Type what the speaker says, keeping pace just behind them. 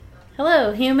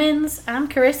Hello, humans. I'm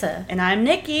Carissa. And I'm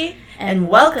Nikki. And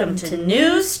welcome to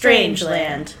New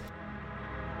Strangeland.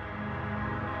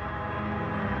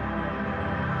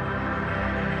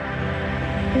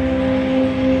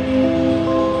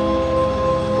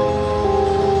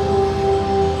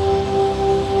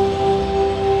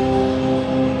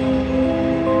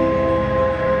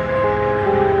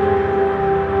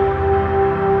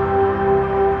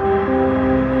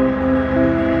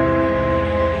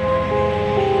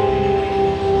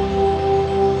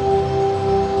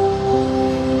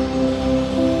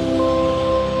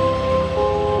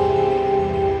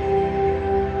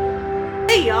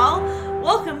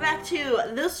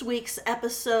 This week's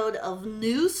episode of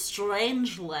New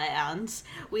Strangeland.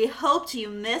 We hoped you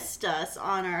missed us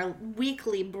on our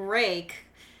weekly break.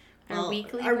 Our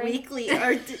break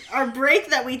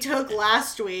that we took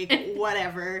last week,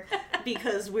 whatever,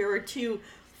 because we were too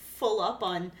full up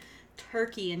on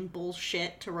turkey and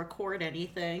bullshit to record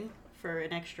anything for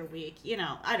an extra week. You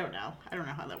know, I don't know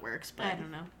how that works, but I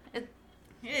don't know.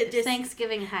 It's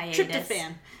Thanksgiving hiatus.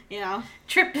 Tryptophan, you know.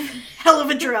 Tryptophan. Hell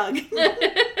of a drug.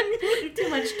 Too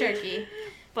much turkey.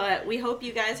 But we hope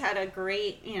you guys had a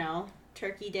great,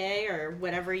 turkey day or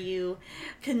whatever you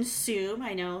consume.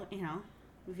 I know,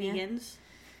 vegans.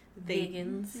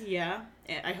 Vegans. Yeah.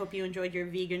 I hope you enjoyed your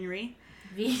veganry.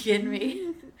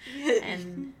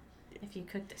 And if you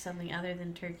cooked something other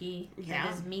than turkey,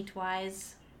 that is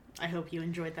meat-wise. I hope you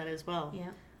enjoyed that as well. Yeah.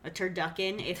 A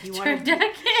turducken. Turducken.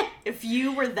 If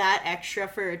you were that extra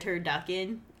for a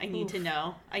turducken, I need to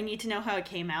know. I need to know how it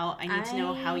came out. I need to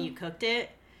know how you cooked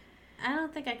it. I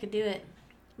don't think I could do it.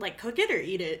 Like, cook it or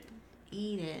eat it?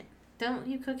 Eat it. Don't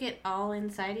you cook it all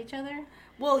inside each other?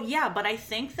 Well, yeah, but I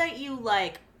think that you,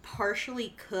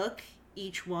 partially cook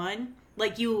each one.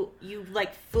 Like, you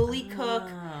fully cook...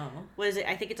 What is it?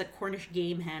 I think it's a Cornish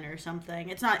game hen or something.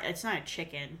 It's not a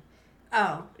chicken.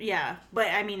 Oh. Yeah, but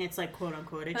I mean, it's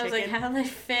quote-unquote a chicken. I was like, how do they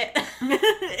fit?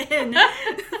 And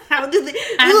how do they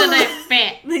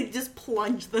fit? They just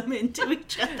plunge them into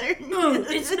each other.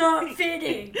 It's not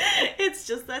fitting. It's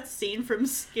just that scene from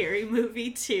Scary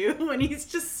Movie 2 when he's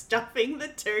just stuffing the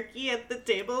turkey at the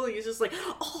table. And he's just like,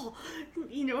 oh,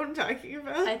 you know what I'm talking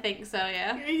about? I think so,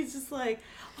 yeah. And he's just like,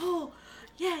 oh,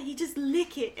 yeah, you just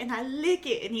lick it, and I lick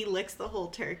it, and he licks the whole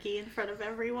turkey in front of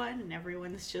everyone, and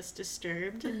everyone's just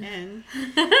disturbed, and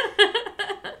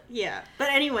yeah. But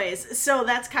anyways, so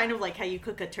that's kind of like how you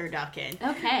cook a turducken.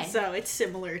 Okay. So it's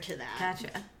similar to that.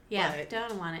 Gotcha. Yeah, I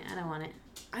don't want it.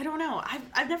 I don't know.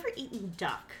 I've never eaten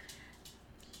duck.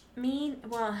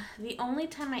 Well, the only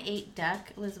time I ate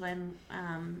duck was when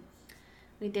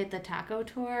we did the taco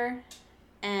tour,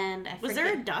 and Was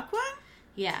there a duck one?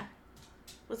 Yeah.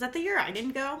 Was that the year I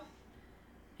didn't go?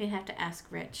 You'd have to ask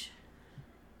Rich.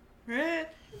 Rich.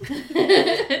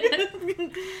 It's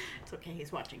okay,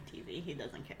 he's watching TV. He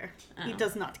doesn't care. Oh. He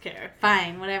does not care.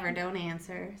 Fine, whatever. Don't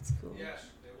answer. It's cool. Yes,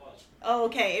 it was. Oh,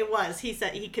 okay, it was. He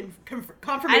said he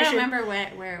confirmation. I don't remember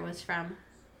where it was from.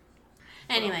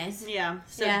 Anyways. Yeah,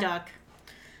 so yeah. Duck.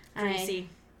 Greasy.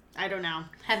 I don't know.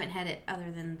 Haven't had it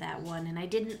other than that one, and I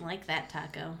didn't like that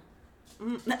taco.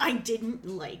 I didn't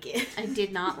like it. I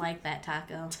did not like that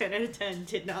taco. 10 out of 10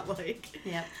 did not like.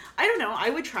 Yep. I don't know. I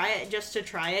would try it just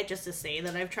to say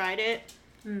that I've tried it.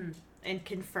 And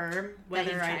confirm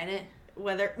whether that you tried it.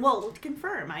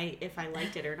 Confirm if I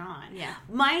liked it or not. Yeah.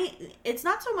 It's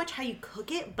not so much how you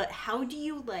cook it, but how do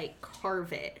you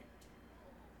carve it?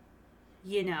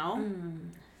 You know?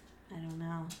 I don't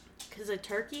know. Because a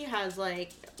turkey has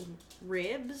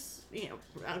ribs, it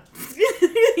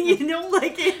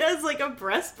has a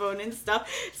breastbone and stuff.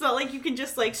 It's not like you can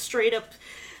just straight up.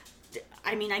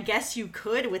 I mean, I guess you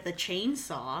could with a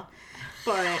chainsaw,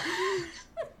 but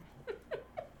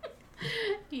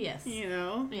yes,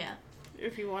 yeah.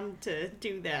 If you wanted to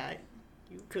do that,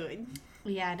 you could.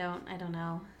 Yeah, I don't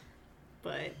know.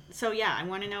 But so yeah, I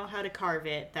want to know how to carve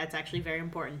it. That's actually very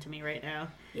important to me right now.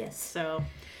 Yes. So.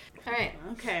 All right.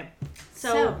 Okay.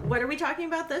 So, what are we talking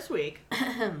about this week?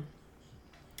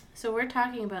 So, we're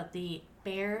talking about the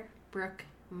Brook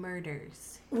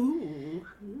Murders. Ooh.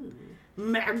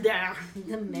 Murder.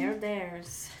 The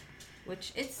Murders.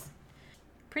 Which it's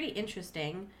pretty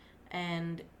interesting.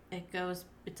 And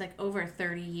it's over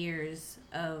 30 years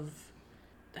of,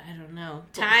 I don't know,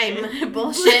 time.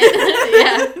 Bullshit.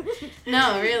 Yeah.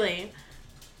 No, really.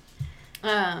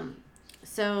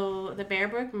 So, the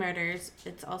Brook Murders,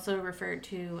 it's also referred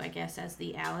to, I guess, as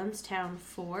the Allenstown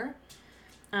Four.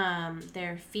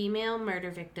 They're female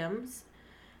murder victims,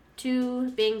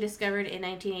 2 being discovered in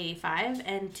 1985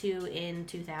 and 2 in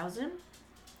 2000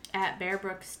 at Bear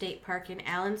Brook State Park in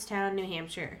Allenstown, New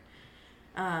Hampshire.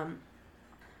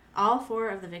 All 4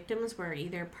 of the victims were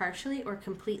either partially or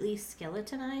completely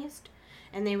skeletonized,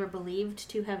 and they were believed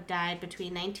to have died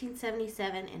between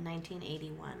 1977 and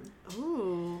 1981.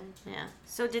 Ooh. Yeah.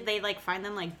 So did they, like, find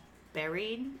them, like,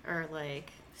 buried? Or,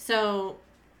 like... So,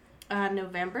 on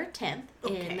November 10th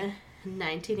in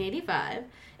 1985,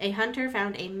 a hunter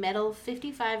found a metal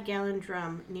 55-gallon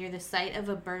drum near the site of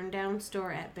a burned-down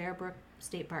store at Bear Brook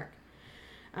State Park.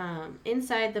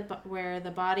 Inside were the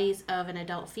bodies of an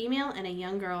adult female and a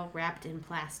young girl wrapped in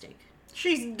plastic.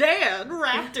 She's dead,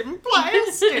 wrapped in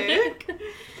plastic.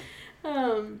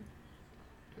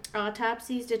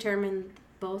 Autopsies determined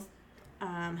both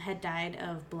had died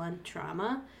of blunt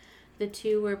trauma. The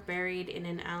 2 were buried in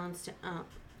an Allenstown.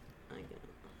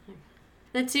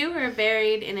 The 2 were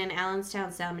buried in an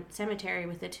Allenstown cemetery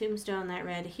with a tombstone that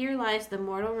read, "Here lies the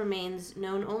mortal remains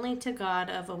known only to God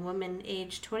of a woman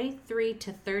aged 23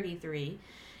 to 33,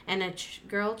 and a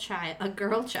girl child, a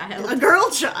lady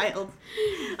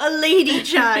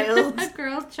child, a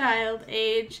girl child,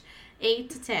 age 8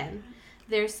 to 10.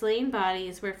 Their slain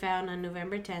bodies were found on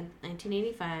November 10th,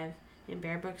 1985, in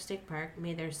Bear Brook State Park.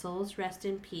 May their souls rest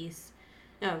in peace.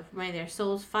 No, may their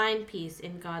souls find peace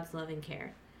in God's loving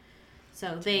care."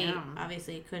 So they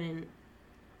obviously couldn't.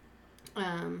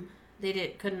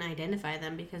 Couldn't identify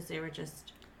them because they were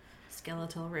just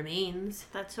skeletal remains.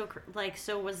 That's so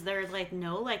so was there like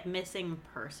no like missing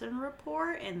person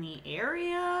report in the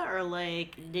area, or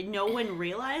like did no one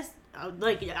realize?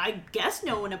 I guess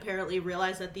no one apparently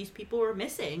realized that these people were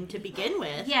missing to begin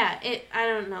with. Yeah, I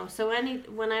don't know. So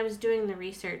when I was doing the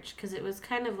research, because it was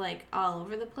kind of like all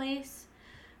over the place,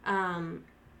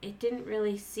 it didn't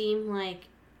really seem like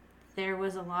there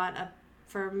was a lot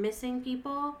for missing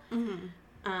people.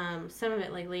 Mm-hmm. Some of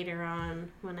it, like, later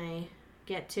on, when I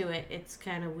get to it, it's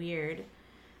kind of weird.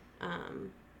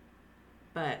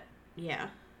 But, yeah.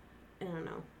 I don't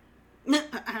know.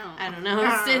 I don't know.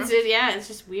 It's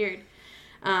just weird.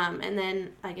 And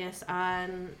then, I guess,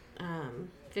 on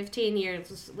 15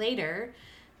 years later,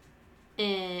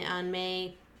 on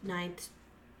May 9th,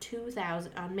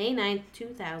 2000,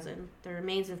 the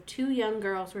remains of 2 young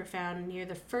girls were found near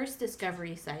the first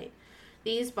discovery site.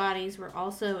 These bodies were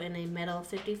also in a metal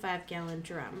 55-gallon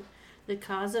drum. The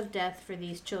cause of death for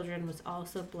these children was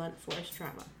also blunt force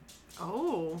trauma.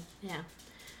 Oh. Yeah.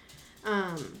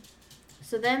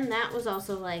 So then that was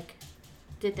also like,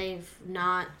 did they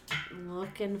not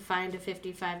look and find two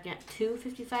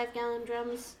 55-gallon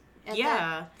drums at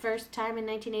that first time in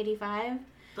 1985?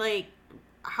 Like,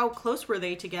 how close were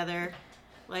they together?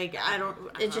 Like,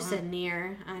 It just said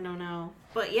near. I don't know.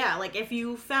 But yeah, like, if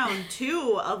you found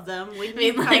 2 of them, wouldn't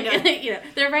they're right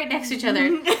next to each other.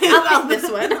 I'll pick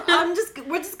this one.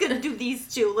 We're just gonna do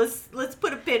these 2. Let's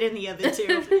put a pin in the other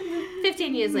 2.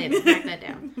 15 years later, mark that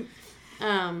down.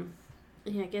 I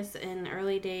guess in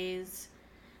early days,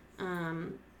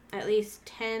 at least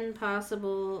 10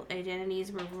 possible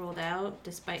identities were ruled out.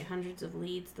 Despite hundreds of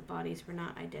leads, the bodies were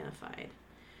not identified.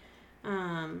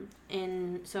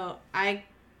 And so I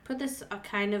put this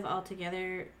kind of all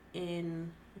together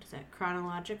in,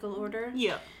 chronological order?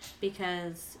 Yeah.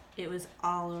 Because it was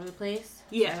all over the place.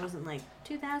 Yeah. So I wasn't like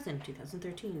 2000,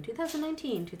 2013,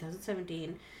 2019,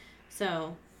 2017.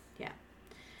 So, yeah.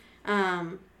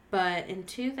 But in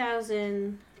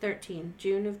 2013,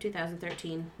 June of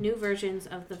 2013, new versions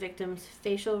of the victims'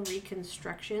 facial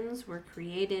reconstructions were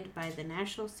created by the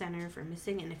National Center for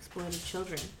Missing and Exploited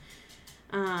Children.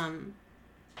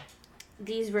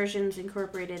 These versions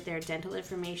incorporated their dental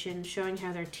information, showing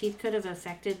how their teeth could have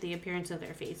affected the appearance of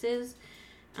their faces.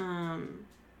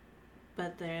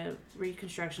 But the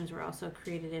reconstructions were also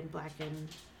created in black and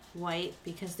white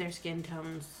because their skin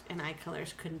tones and eye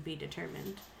colors couldn't be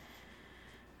determined.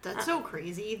 That's so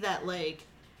crazy that, like,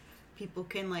 people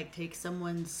can, like, take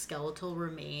someone's skeletal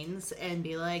remains and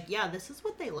be like, yeah, this is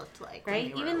what they looked like.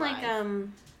 Right? When they were Even, alive.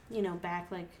 like, back,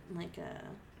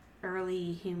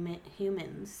 early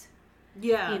humans.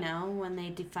 Yeah. When they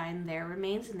define their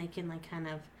remains and they can, like, kind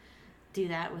of do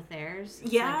that with theirs.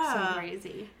 It's, yeah. like, so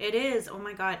crazy. It is. Oh,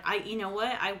 my God. You know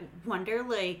what? I wonder,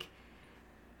 like,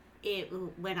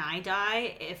 when I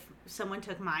die, if someone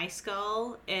took my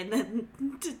skull and then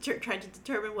tried to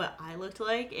determine what I looked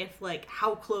like, if, like,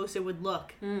 how close it would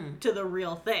look to the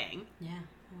real thing. Yeah,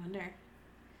 I wonder.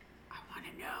 I want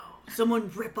to know. Someone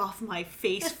rip off my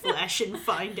face flesh and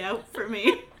find out for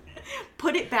me.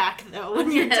 Put it back, though,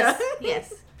 when you're done.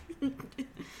 Yes.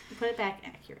 Put it back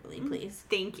accurately, please.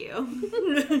 Thank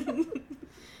you.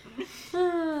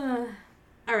 All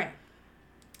right.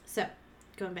 So,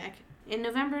 going back in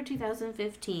November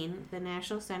 2015, the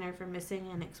National Center for Missing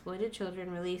and Exploited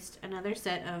Children released another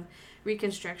set of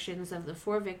reconstructions of the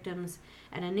 4 victims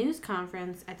at a news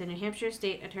conference at the New Hampshire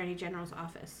State Attorney General's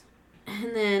office.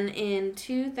 And then in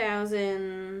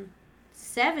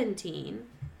 2017,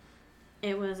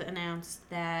 it was announced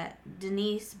that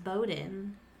Denise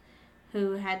Bowden,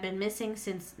 who had been missing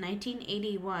since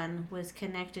 1981, was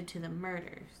connected to the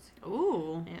murders.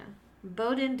 Ooh. Yeah.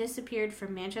 Bowden disappeared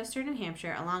from Manchester, New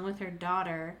Hampshire, along with her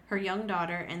young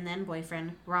daughter, and then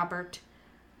boyfriend, Robert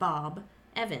Bob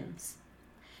Evans.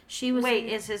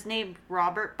 Is his name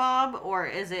Robert Bob, or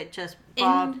is it just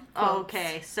Bob? Oh,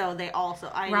 okay, so they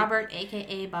also... Robert,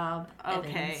 a.k.a. Bob Okay,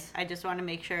 Evans. I just want to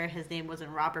make sure his name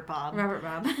wasn't Robert Bob. Robert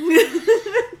Bob.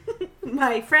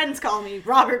 My friends call me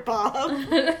Robert Bob.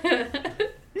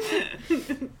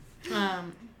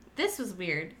 This was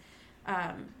weird.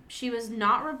 She was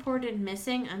not reported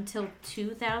missing until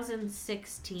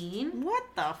 2016. What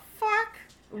the fuck?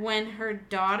 When her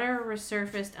daughter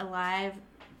resurfaced alive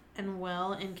and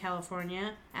well in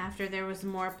California after there was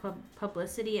more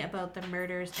publicity about the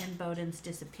murders and Bowden's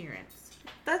disappearance.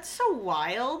 That's so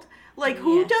wild. Like,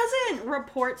 who doesn't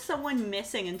report someone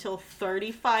missing until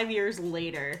 35 years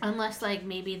later? Unless, like,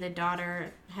 maybe the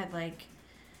daughter had, like,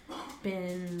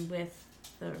 been with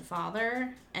the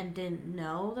father and didn't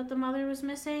know that the mother was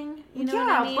missing. You know what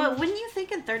I mean? But wouldn't you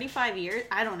think in 35 years?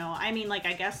 I don't know. I mean, like,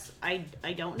 I guess I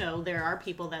don't know. There are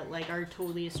people that, like, are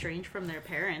totally estranged from their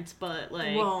parents, but,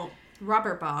 like... Well,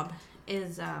 Robert Bob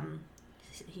is,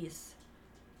 he's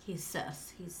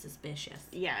sus. He's suspicious.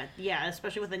 Yeah,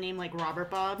 especially with a name like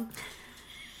Robert Bob.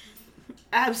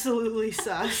 Absolutely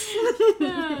sus.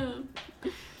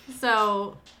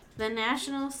 So, the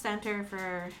National Center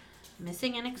for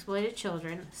Missing and Exploited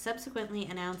Children subsequently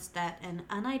announced that an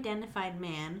unidentified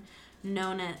man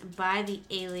known by the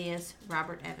alias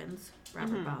Robert Evans,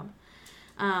 Bob,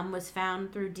 was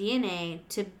found through DNA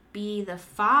to be the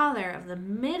father of the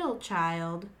middle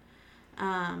child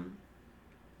from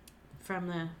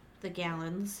the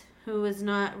Gallons, who was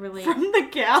not related. From the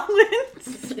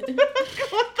Gallons?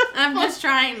 I'm just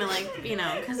trying to, like, you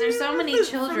know, because there's so many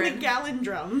children. From the Gallon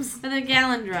Drums. For the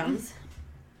Gallon Drums.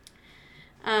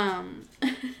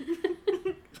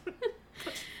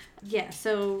 Yeah,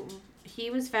 so he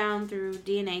was found through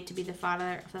DNA to be the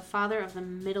father of the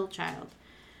middle child,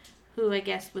 who I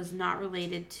guess was not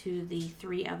related to the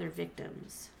 3 other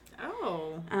victims.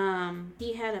 Oh.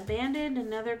 He had abandoned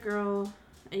another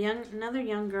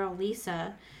young girl,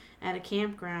 Lisa, at a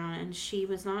campground, and she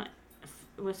was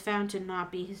found to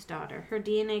not be his daughter. Her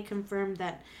DNA confirmed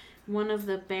that one of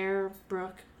the Bear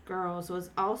Brook girls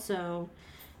was also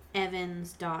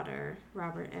Evans' daughter,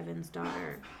 Robert Evans'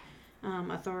 daughter.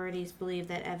 Authorities believe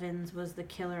that Evans was the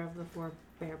killer of the 4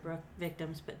 Bear Brook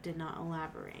victims, but did not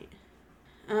elaborate.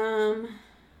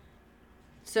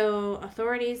 So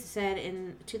authorities said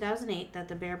in 2008 that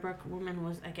the Bear Brook woman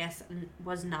was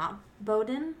not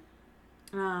Bowden.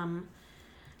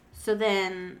 So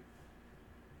then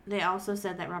they also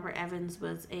said that Robert Evans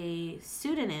was a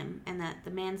pseudonym and that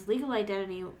the man's legal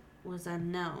identity was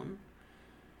unknown.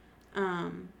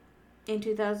 In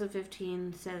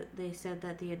 2015, they said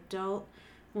that the adult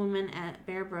woman at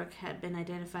Bear Brook had been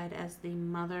identified as the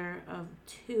mother of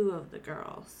 2 of the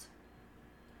girls.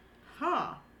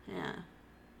 Huh. Yeah.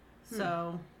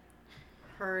 So,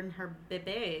 her and her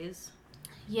bebés.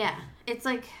 Yeah. It's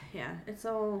like, it's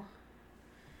all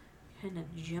kind of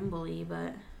jimbly,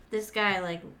 but this guy,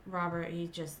 like Robert, he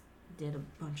just did a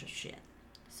bunch of shit.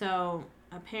 So,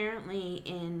 apparently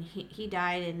he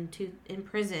died in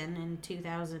prison in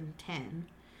 2010.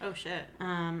 Oh shit.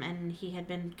 And he had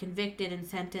been convicted and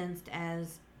sentenced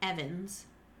as Evans,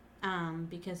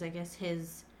 because I guess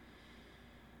his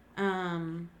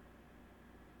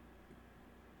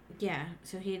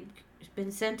so he'd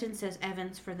been sentenced as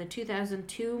Evans for the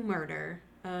 2002 murder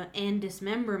and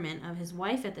dismemberment of his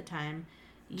wife at the time.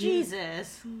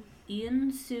 Jesus.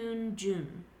 Yun Soon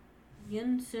Jun,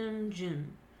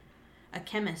 a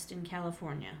chemist in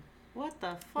California. What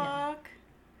the fuck?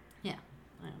 Yeah.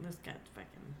 This guy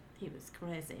he was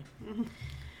crazy.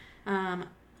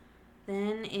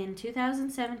 Then in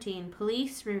 2017,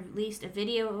 police released a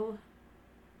video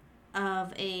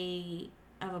of a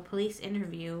police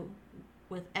interview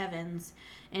with Evans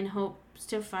in hopes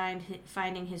to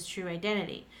finding his true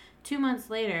identity. 2 months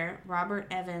later, Robert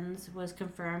Evans was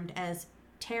confirmed as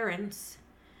Terrence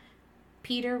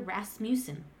Peter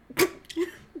Rasmussen.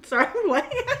 Sorry, what?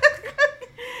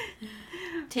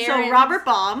 Terrence, so Robert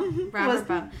Bob.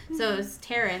 So it's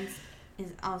Terrence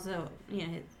is also,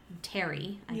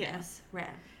 Terry, I guess.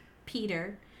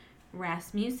 Peter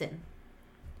Rasmussen.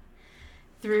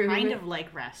 through... Kind of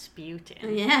like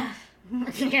Rasputin. Yeah.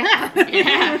 Yeah.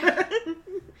 Yeah.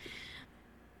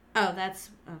 Oh, that's...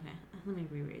 Okay, let me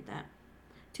reread that.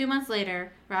 2 months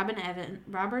later, Robert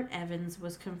Evans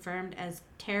was confirmed as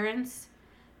Terrence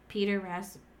Peter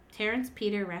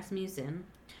Rasmussen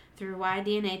through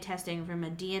Y-DNA testing from a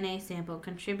DNA sample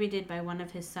contributed by one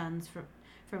of his sons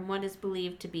from what is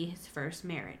believed to be his first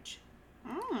marriage.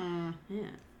 Mm. Yeah.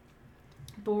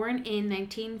 Born in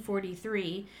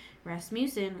 1943,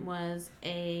 Rasmussen was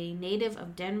a native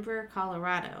of Denver,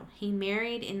 Colorado. He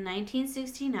married in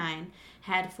 1969,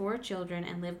 had 4 children,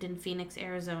 and lived in Phoenix,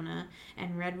 Arizona,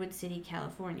 and Redwood City,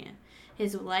 California.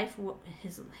 His wife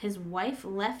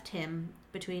left him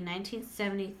between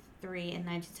 1973 and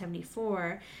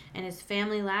 1974, and his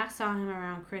family last saw him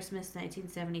around Christmas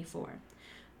 1974.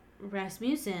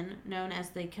 Rasmussen, known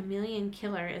as the Chameleon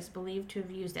Killer, is believed to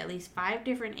have used at least 5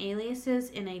 different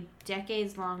aliases in a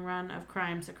decades-long run of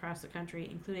crimes across the country,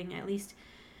 including at least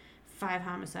 5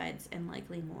 homicides and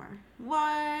likely more.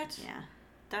 What? Yeah.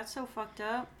 That's so fucked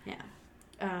up. Yeah.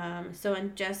 So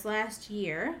in just last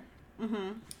year,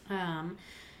 Mm-hmm.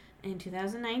 in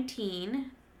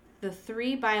 2019, the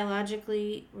 3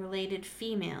 biologically related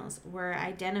females were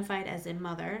identified as a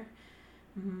mother,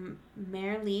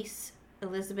 Marlise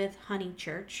Elizabeth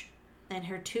Honeychurch, and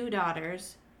her 2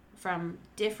 daughters from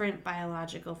different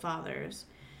biological fathers,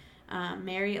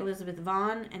 Mary Elizabeth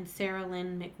Vaughn and Sarah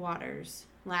Lynn McWaters,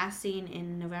 last seen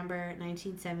in November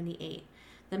 1978.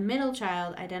 The middle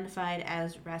child, identified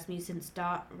as Rasmussen's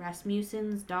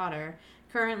daughter,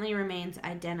 currently remains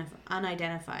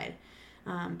unidentified.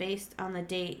 Based on the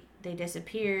date they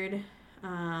disappeared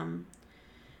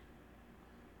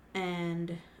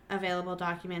and available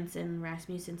documents in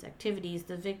Rasmussen's activities,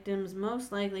 the victims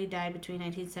most likely died between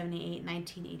 1978 and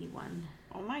 1981.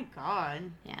 Oh my god.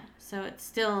 Yeah, so it's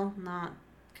still not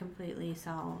completely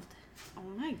solved. Oh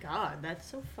my god, that's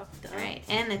so fucked up. Right,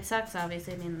 and it sucks,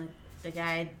 obviously. I mean, the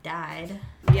guy died.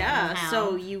 Yeah,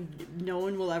 so no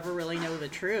one will ever really know the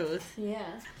truth.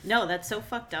 Yeah. No, that's so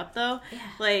fucked up, though. Yeah.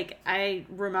 Like, I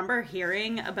remember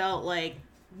hearing about, like,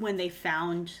 when they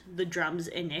found the drums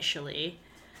initially,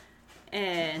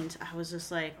 and I was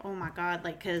just like, oh my god,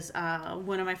 like, because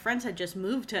one of my friends had just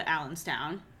moved to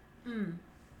Allenstown,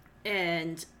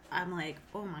 and I'm like,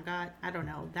 oh my god, I don't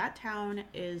know, that town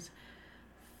is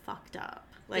fucked up.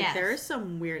 Like, yes. There is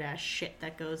some weird-ass shit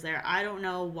that goes there. I don't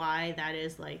know why that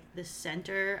is, like, the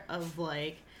center of,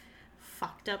 like,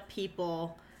 fucked up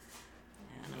people.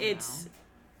 It's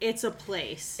a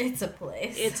place. It's a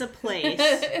place. It's a place.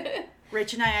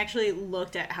 Rich and I actually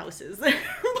looked at houses there.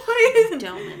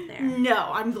 Don't live there.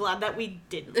 No, I'm glad that we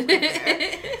didn't live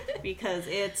there. Because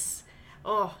it's...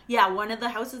 Oh, yeah, one of the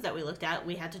houses that we looked at,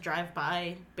 we had to drive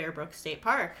by Bear Brook State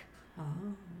Park. Oh.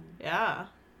 Yeah.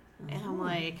 Oh. And I'm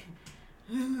like...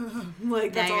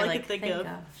 that's all I could think of.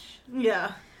 Gosh.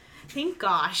 Yeah. Thank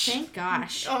gosh. Thank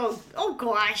gosh. Oh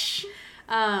gosh.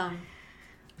 Yeah,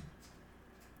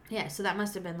 so that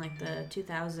must have been like the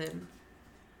 2000.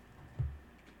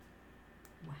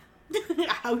 Wow.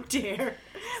 How dare.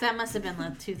 So that must have been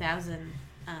like 2000,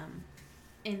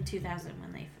 in 2000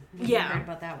 when you heard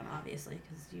about that one, obviously,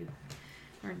 because you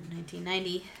were in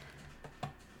 1990.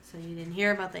 So you didn't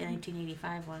hear about the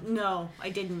 1985 one? No, I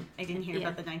didn't. I didn't hear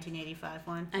about the 1985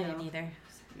 one. I didn't either.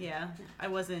 Yeah, I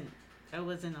wasn't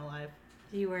alive.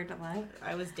 You weren't alive?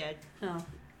 I was dead. Oh.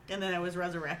 And then I was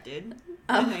resurrected in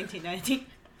 1990.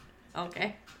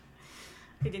 Okay.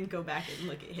 I didn't go back and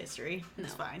look at history. No.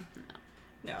 It's fine.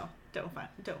 No, don't.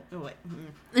 What?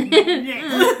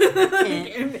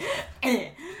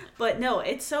 But no,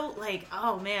 it's so, like,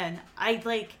 oh man,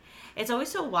 it's always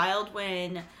so wild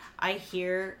when I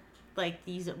hear, like,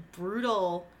 these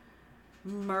brutal,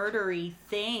 murdery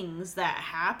things that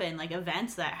happen, like,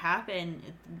 events that happen,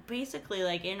 basically,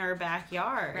 like, in our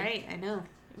backyard. Right, I know.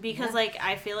 Because, like,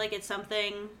 I feel like it's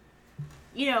something,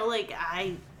 you know, like,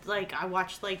 I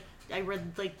watched, like, I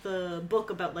read, like, the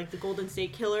book about, like, the Golden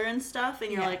State Killer and stuff,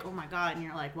 and you're like, oh my god, and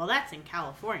you're like, well, that's in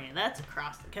California, that's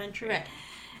across the country. Right.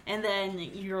 And then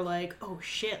you're like, oh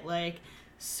shit, like,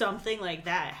 something like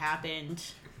that happened,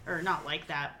 or not like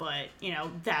that, but, you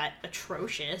know, that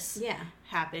atrocious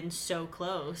happened so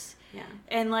close. Yeah.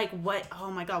 And, like, oh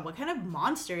my god, what kind of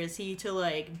monster is he to,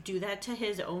 like, do that to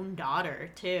his own daughter,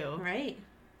 too? Right.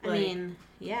 Like, I mean,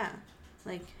 yeah.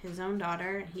 Like, his own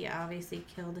daughter, he obviously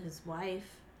killed his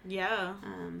wife. Yeah.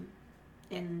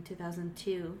 In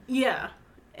 2002. Yeah.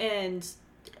 And...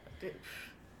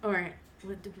 Or,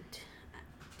 did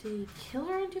he kill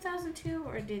her in 2002,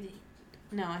 or did he...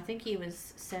 No, I think he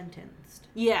was sentenced.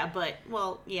 Yeah, but,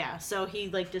 well, yeah, so he,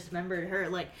 like, dismembered her.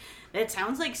 Like, it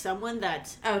sounds like someone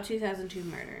that's... Oh, 2002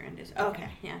 murder and Okay.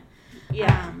 Yeah.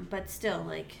 Yeah. But still,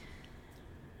 like,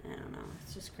 I don't know.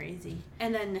 It's just crazy.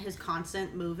 And then his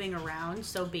constant moving around.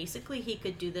 So basically he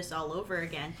could do this all over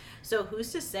again. So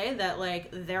who's to say that, like,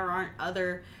 there aren't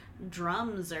other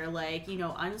drums or, like, you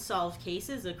know, unsolved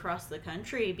cases across the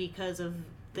country because of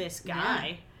this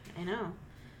guy? Yeah, I know.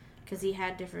 Because he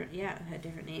had different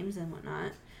names and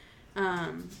whatnot.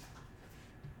 And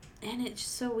it's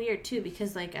just so weird, too,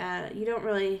 because, like, you don't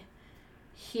really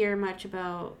hear much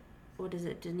about, what is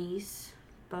it, Denise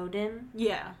Bowden?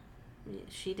 Yeah.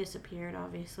 She disappeared,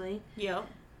 obviously. Yep.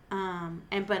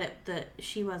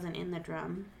 She wasn't in the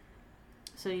drum,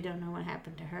 so you don't know what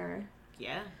happened to her.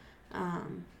 Yeah.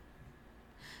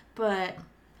 But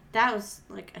that was,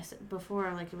 like I said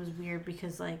before, like, it was weird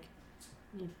because, like,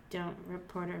 you don't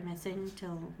report her missing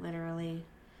till literally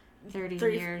 30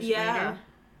 years later.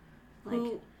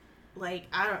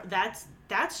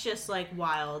 That's just, like,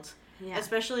 wild. Yeah.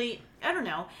 Especially, I don't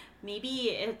know, maybe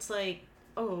it's like,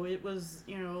 oh, it was,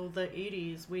 you know, the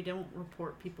 80s. We don't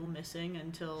report people missing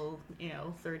until,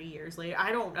 30 years later.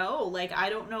 I don't know. Like, I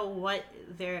don't know what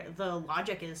the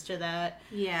logic is to that.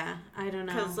 Yeah, I don't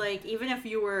know. Because, like, even if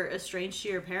you were estranged to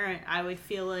your parent, I would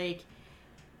feel like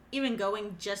even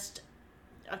going just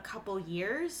a couple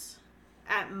years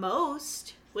at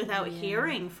most without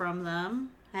hearing from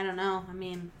them. I don't know. I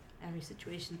mean, every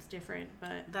situation's different,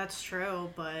 but that's true.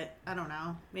 But I don't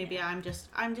know. Maybe I'm just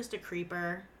a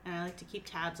creeper, and I like to keep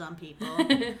tabs on people.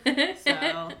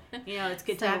 So it's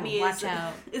good to have me.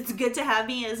 It's good to have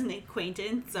me as an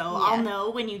acquaintance, so I'll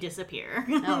know when you disappear.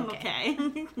 Okay.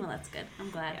 Well, that's good.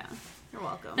 I'm glad. Yeah. You're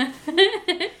welcome.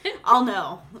 I'll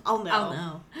know.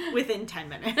 Within 10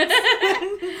 minutes.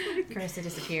 Carissa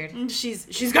disappeared.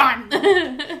 She's gone.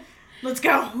 Let's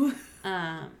go.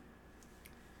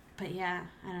 But yeah,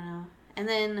 I don't know. And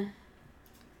then,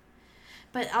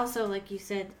 but also, like you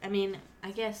said, I mean,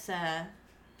 I guess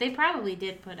they probably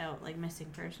did put out, like, missing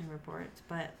person reports,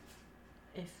 but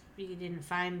if you didn't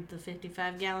find the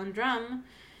 55-gallon drum,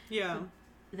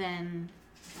 then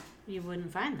you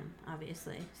wouldn't find them,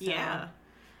 obviously. So. Yeah.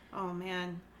 Oh,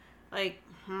 man. Like,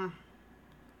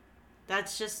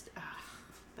 that's just,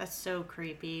 that's so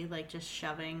creepy. Like, just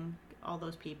shoving all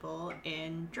those people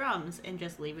in drums and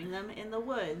just leaving them in the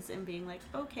woods and being like,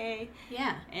 okay.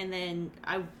 Yeah. And then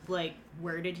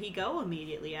where did he go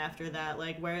immediately after that?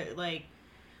 Like, where, like,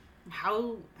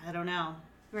 how, I don't know.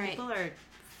 Right. People are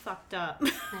fucked up.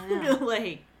 I know.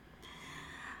 Like.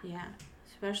 Yeah.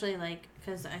 Especially, like,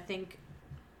 because I think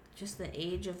just the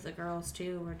age of the girls,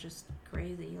 too, were just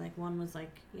crazy. Like, one was,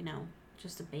 like,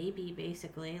 just a baby,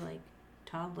 basically, like,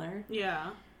 toddler. Yeah.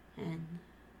 And,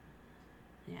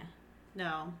 yeah.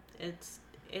 No, it's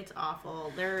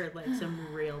awful. There are, like,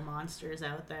 some real monsters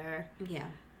out there. Yeah.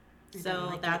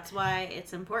 So that's why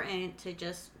it's important to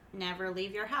just never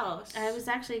leave your house. I was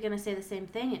actually going to say the same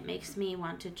thing. It makes me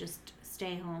want to just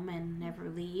stay home and never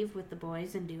leave with the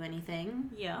boys and do anything.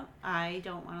 Yeah. I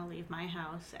don't want to leave my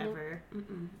house ever.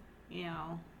 Mm-mm.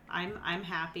 I'm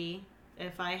happy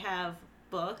if I have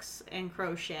books and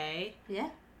crochet. Yeah.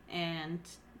 And,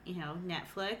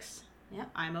 Netflix. Yeah.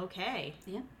 I'm okay.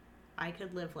 Yeah. I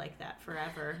could live like that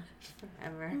forever.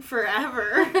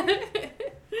 Forever.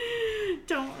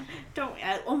 Don't.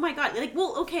 Oh my God. Like,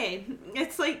 well, okay.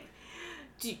 It's like,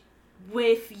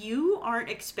 if you aren't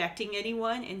expecting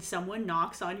anyone and someone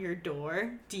knocks on your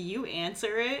door, do you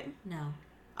answer it? No.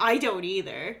 I don't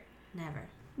either. Never.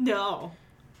 No.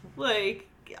 Like,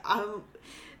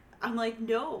 I'm like,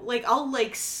 no. Like, I'll,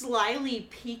 like, slyly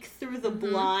peek through the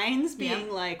blinds,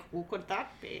 being like, what could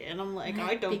that be? And I'm like,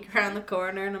 I don't... Peek around the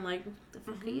corner, and I'm like, what the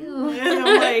fuck are you? And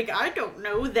I'm like, I don't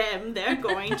know them. They're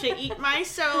going to eat my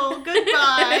soul.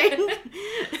 Goodbye.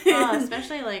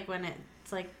 Especially, like, when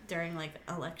it's, like, during, like,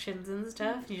 elections and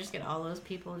stuff. You just get all those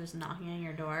people just knocking on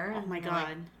your door. Oh, my God.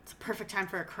 Like, it's a perfect time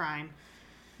for a crime.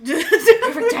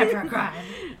 Perfect time for a crime.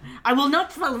 I will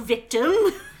not fall victim.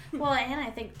 Well, and I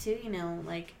think, too,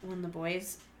 like, when the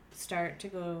boys start to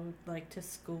go, like, to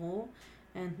school,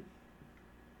 and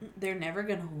they're never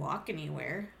going to walk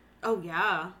anywhere. Oh,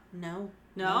 yeah. No.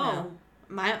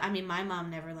 My mom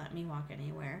never let me walk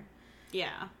anywhere.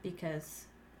 Yeah. Because,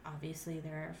 obviously,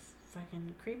 there are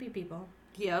fucking creepy people.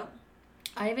 Yep.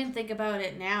 I even think about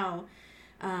it now,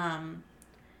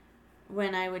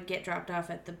 when I would get dropped off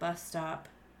at the bus stop,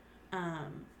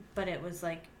 but it was,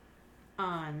 like,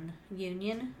 on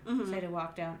Union, so I had to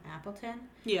walk down Appleton.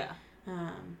 Yeah.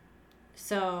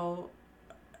 So,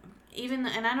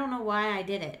 and I don't know why I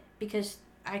did it, because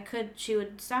she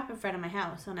would stop in front of my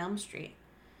house on Elm Street,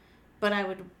 but I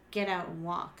would get out and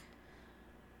walk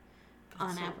That's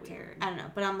on so Appleton. weird. I don't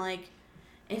know, but I'm like,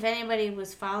 if anybody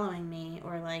was following me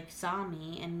or like saw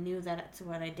me and knew that that's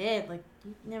what I did, like,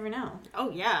 you never know. Oh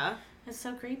yeah. It's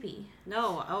so creepy.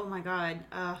 No. Oh my god.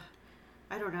 I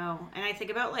don't know. And I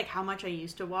think about like how much I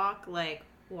used to walk, like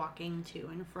walking to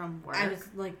and from work. I was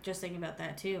like just thinking about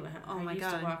that too. Oh my I used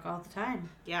God. to walk all the time.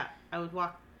 Yeah, I would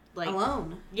walk like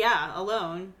Alone. Yeah,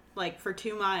 alone, like for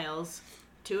 2 miles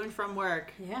to and from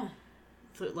work. Yeah.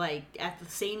 Like at the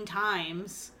same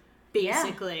times,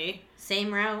 basically.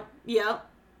 Same route. Yep.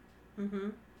 Mm-hmm.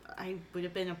 I would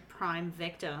have been a prime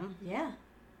victim. Yeah.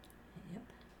 Yep.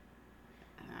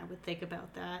 And I would think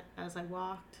about that as I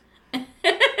walked.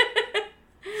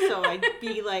 So I'd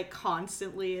be like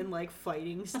constantly in like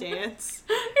fighting stance.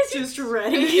 Just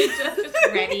ready. Just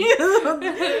ready.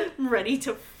 Ready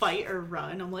to fight or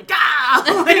run. I'm like, ah!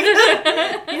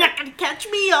 Like, you're not gonna catch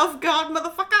me off guard,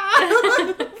 motherfucker!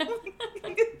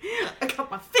 I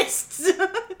got my fists!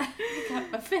 I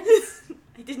got my fists.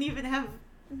 I didn't even have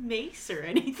mace or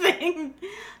anything.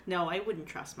 No, I wouldn't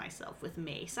trust myself with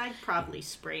mace. I'd probably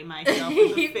spray myself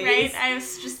in the face. Right? I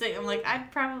was just thinking, I'm like,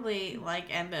 I'd probably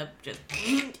like end up just.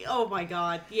 Oh my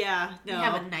god, yeah, no. You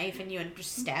have a knife and you're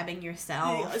just stabbing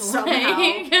yourself. Somehow.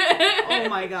 Like... Oh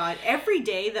my god. Every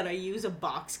day that I use a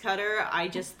box cutter, I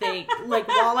just think, like,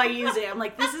 while I use it, I'm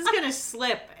like, this is gonna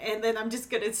slip, and then I'm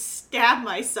just gonna stab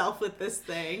myself with this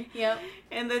thing. Yep.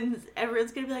 And then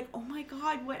everyone's gonna be like, oh my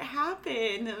god, what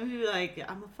happened? And I'm gonna be like,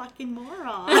 I'm a fucking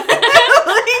moron.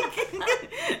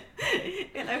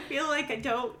 And I feel like I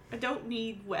don't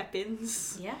need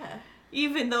weapons. Yeah.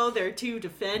 Even though they're to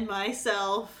defend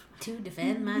myself. To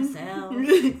defend myself.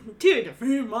 To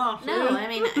defend myself. No, I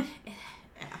mean,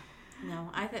 no.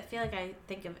 I feel like I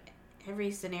think of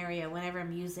every scenario whenever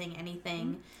I'm using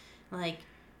anything, like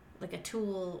a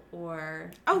tool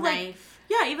or a knife.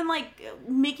 Yeah, even like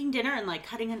making dinner and like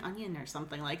cutting an onion or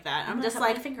something like that. I'm just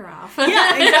like, my finger off.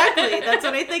 Yeah, exactly. That's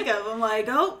what I think of. I'm like,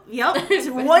 oh, yep, it's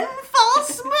one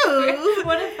false move.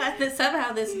 What if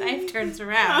somehow this knife turns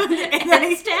around and then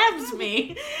it stabs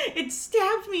me? It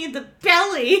stabs me in the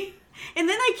belly, and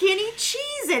then I can't eat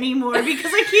cheese anymore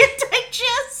because I can't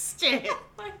digest it. Oh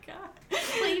my god.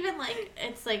 Well, even like,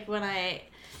 it's like when I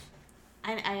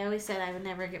always said I would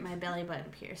never get my belly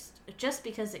button pierced, just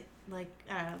because it, like,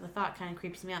 the thought kind of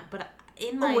creeps me out. But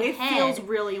in my it head, feels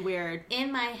really weird.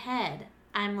 In my head,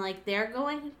 I'm like, they're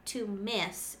going to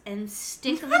miss and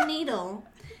stick the needle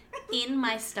in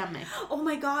my stomach. Oh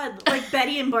my god, like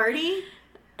Betty and Barty?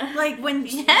 Like when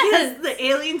Yes. the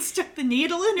alien stuck the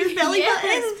needle in her belly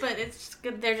button? But it's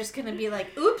just, they're just going to be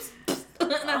like, oops.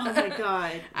 Oh my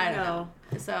god. I don't know.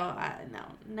 So,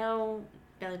 no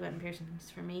belly button piercings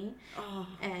for me. Oh.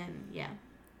 And yeah.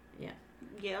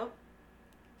 Yep.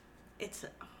 It's,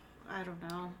 I don't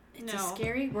know. It's a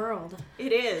scary world.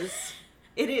 It is.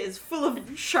 It is full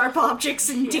of sharp objects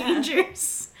and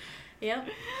dangers. Yep.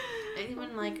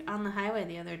 Even like on the highway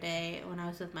the other day when I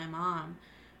was with my mom,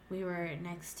 we were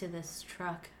next to this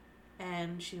truck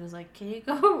and she was like, can you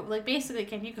go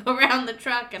around the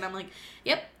truck? And I'm like,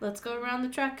 yep, let's go around the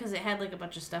truck, because it had like a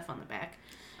bunch of stuff on the back.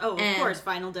 Oh, of course,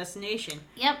 Final Destination.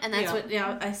 Yep, and that's what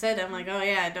I said. I'm like, oh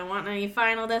yeah, I don't want any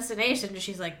Final Destination. And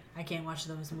she's like, I can't watch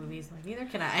those movies. I'm like, neither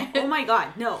can I. Oh my god,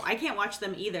 no, I can't watch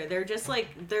them either. They're just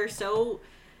like, they're so,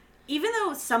 even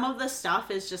though some of the stuff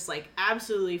is just like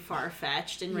absolutely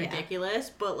far-fetched and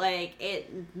ridiculous, but like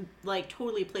it like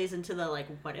totally plays into the like,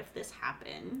 what if this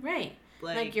happened? Right.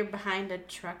 Like you're behind a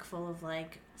truck full of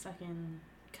like fucking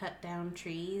cut down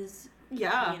trees.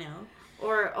 Yeah. You know.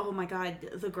 Or, oh my god,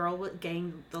 the girl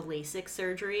getting the LASIK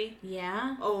surgery.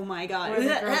 Yeah. Oh my god. Or the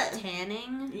girl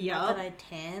tanning. Yeah. Not that I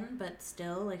tan, but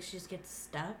still, like, she just gets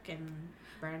stuck and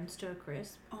burns to a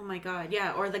crisp. Oh my god,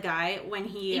 yeah. Or the guy when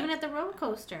he... Even at the roller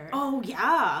coaster. Oh,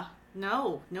 yeah.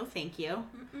 No, thank you.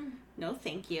 Mm-mm. No,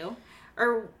 thank you.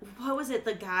 Or, what was it,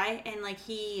 the guy, and, like,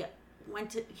 he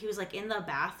was, like, in the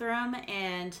bathroom,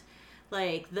 and...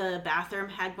 like, the bathroom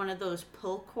had one of those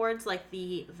pull cords, like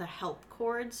the help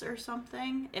cords or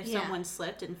something, if someone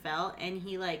slipped and fell, and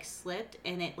he, like, slipped,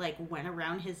 and it, like, went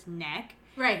around his neck.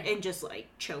 Right. And just, like,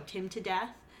 choked him to death.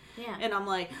 Yeah. And I'm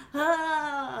like,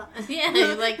 ah!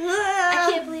 Yeah, like, I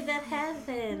can't believe that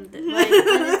happened. Like,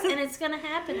 it's gonna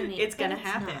happen to me. It's gonna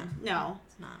happen. No.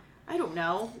 It's not. I don't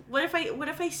know. What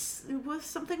if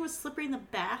something was slippery in the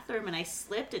bathroom and I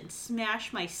slipped and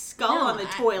smashed my skull on the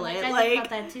toilet? I think about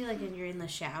that too, like when you're in the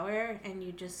shower and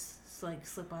you just like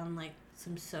slip on like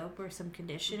some soap or some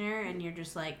conditioner and you're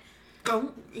just like,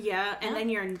 oh yeah, and then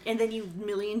you $1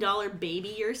 million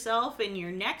baby yourself and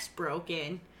your neck's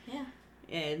broken. Yeah.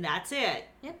 And that's it.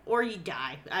 Yep. Or you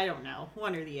die. I don't know.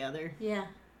 One or the other. Yeah.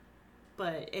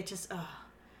 But it just,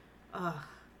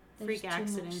 freak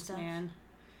accidents, man.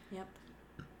 Yep.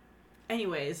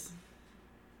 Anyways,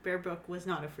 Bear Brook was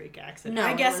not a freak accident. No,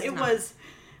 I guess it not. was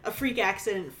a freak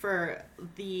accident for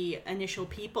the initial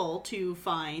people to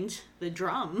find the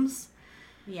drums.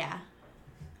 Yeah.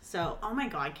 So, oh my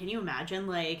god, can you imagine,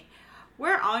 like,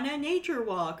 we're on a nature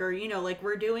walk, or, you know, like,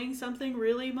 we're doing something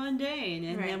really mundane,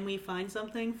 and then we find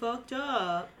something fucked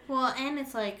up. Well, and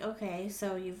it's like, okay,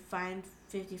 so you find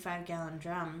 55-gallon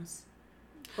drums.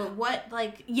 But what,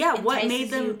 like, what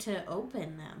made them you to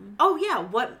open them? Oh, yeah,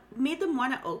 what made them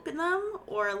want to open them,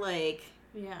 or, like,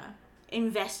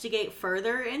 investigate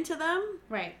further into them?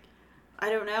 Right. I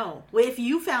don't know. If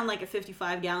you found, like, a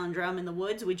 55-gallon drum in the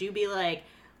woods, would you be like,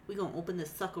 we gonna open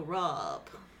this sucker up?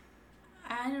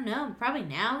 I don't know. Probably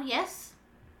now, yes.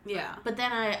 Yeah. But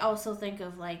then I also think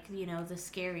of, like, you know, the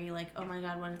scary, like, oh my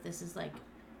god, what if this is, like,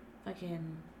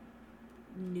 fucking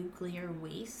nuclear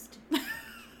waste?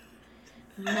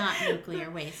 Not nuclear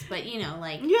waste, but, you know,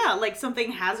 like... Yeah, like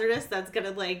something hazardous that's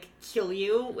gonna, like, kill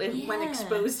you when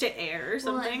exposed to air or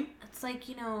something. Well, it's like,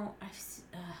 you know,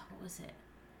 what was it?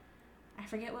 I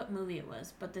forget what movie it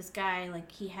was, but this guy, like,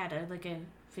 he had a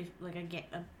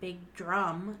big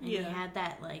drum, and he had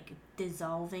that, like,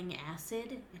 dissolving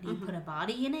acid, and he put a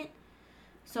body in it.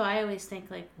 So I always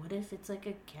think, like, what if it's, like,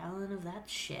 a gallon of that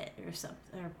shit, or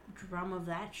something, or a drum of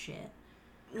that shit?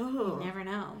 Oh. You never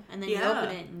know. And then you open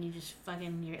it, and you just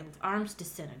fucking, your arms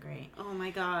disintegrate. Oh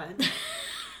my god.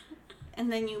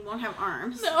 And then you won't have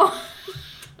arms. No.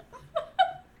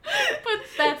 But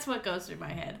that's what goes through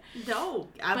my head. No,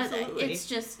 absolutely. But it's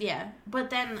just, But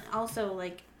then also,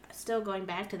 like, still going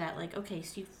back to that, like, okay,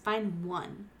 so you find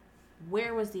one.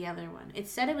 Where was the other one? It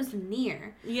said it was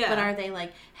near. Yeah. But are they,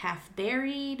 like, half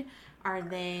buried? Are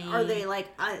they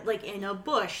like in a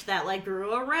bush that, like,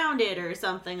 grew around it or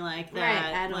something like that?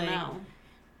 Right, I don't know.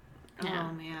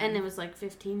 Oh, man. And it was, like,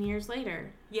 15 years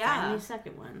later. Yeah. Find the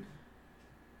second one.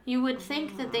 You would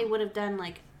think that they would have done,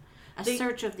 like, a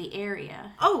search of the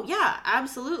area. Oh, yeah,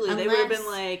 absolutely. They would have been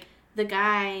like... the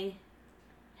guy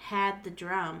had the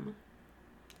drum.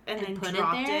 And then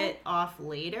dropped it off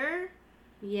later?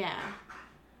 Yeah.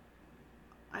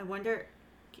 I wonder...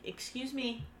 Excuse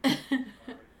me.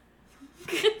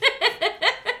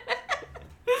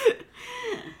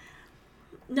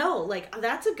 No, like,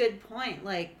 that's a good point.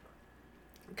 Like,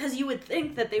 because you would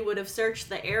think that they would have searched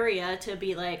the area to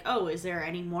be like, oh, is there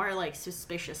any more, like,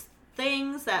 suspicious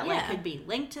things that, like, could be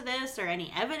linked to this or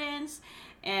any evidence?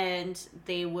 And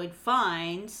they would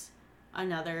find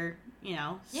another, you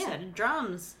know, set of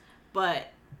drums. But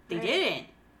they didn't.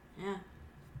 Yeah.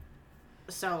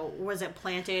 So, was it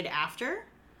planted after?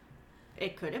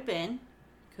 It could have been.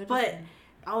 Been.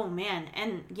 Oh, man.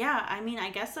 And, yeah, I mean,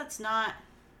 I guess that's not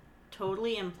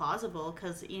totally implausible,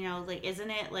 because, you know, like,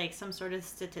 isn't it, like, some sort of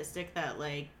statistic that,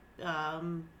 like,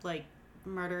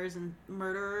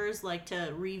 murderers like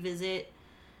to revisit,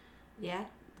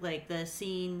 like, the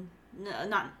scene,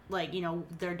 not, like, you know,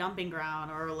 their dumping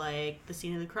ground, or, like, the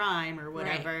scene of the crime, or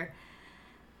whatever. Right.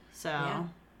 So. Yeah.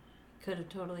 Could have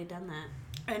totally done that.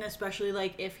 And especially,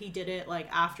 like, if he did it, like,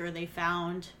 after they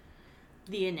found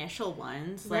the initial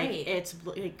ones, like, it's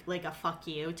like a fuck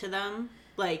you to them,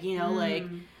 like, you know, like,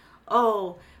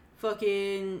 oh,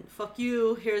 fucking fuck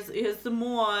you, here's some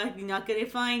more, you're not gonna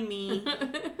find me.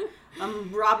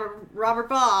 I'm Robert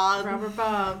Bob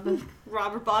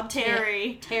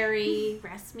Terry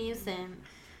Rasmussen,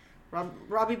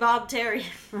 Robbie Bob Terry.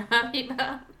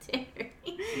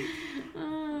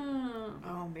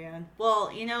 Oh man.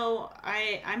 Well, you know,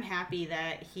 I'm happy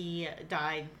that he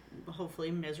died,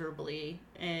 hopefully miserably,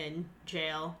 in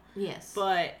jail. Yes.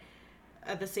 But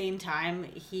at the same time,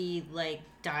 he, like,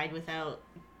 died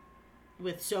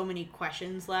with so many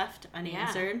questions left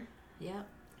unanswered. Yep.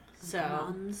 So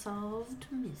unsolved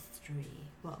mystery.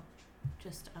 Well,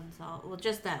 just unsolved. Well,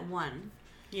 just that one.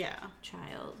 Yeah.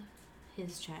 Child.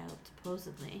 His child,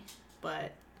 supposedly.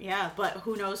 But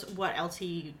who knows what else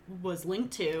he was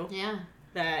linked to. Yeah.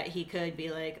 That he could be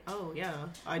like, oh, yeah,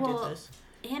 I did this.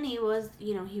 And he was,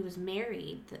 you know, he was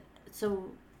married.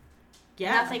 So,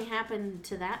 nothing happened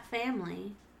to that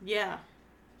family. Yeah.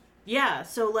 Yeah,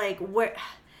 so, like,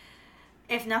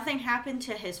 if nothing happened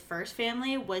to his first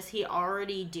family, was he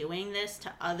already doing this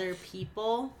to other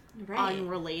people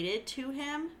unrelated to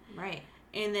him? Right.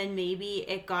 And then maybe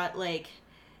it got, like,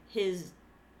 his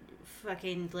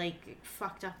fucking, like,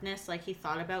 fucked upness, like, he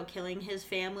thought about killing his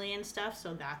family and stuff,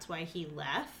 so that's why he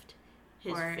left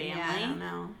his family. Yeah, I don't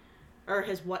know. Or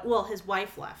his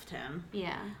wife left him.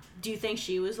 Yeah. Do you think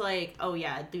she was like, oh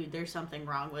yeah, dude, there's something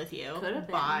wrong with you. Could have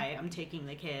been. Bye, I'm taking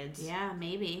the kids. Yeah,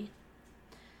 maybe.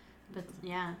 But,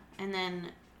 yeah. And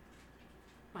then,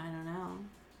 I don't know.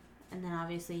 And then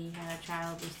obviously he had a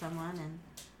child with someone and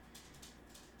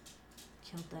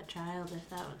killed that child if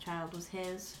that child was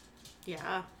his.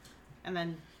 Yeah. And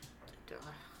then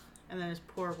his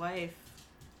poor wife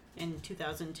in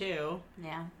 2002.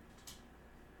 Yeah.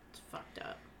 It's fucked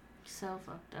up. So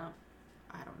fucked up.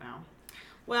 I don't know.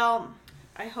 Well,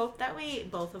 I hope that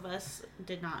both of us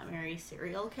did not marry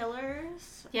serial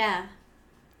killers. Yeah.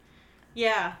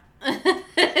 Yeah.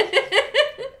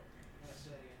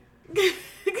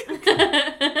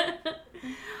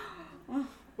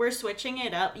 We're switching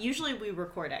it up. Usually we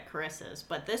record at Carissa's,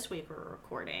 but this week we're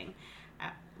recording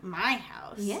at my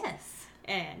house. Yes.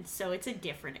 And so it's a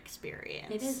different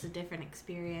experience. It is a different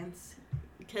experience.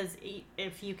 Because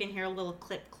if you can hear a little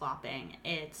clip-clopping,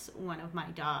 it's one of my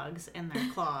dogs and their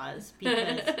claws,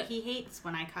 because he hates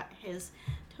when I cut his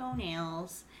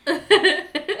toenails.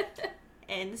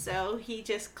 And so he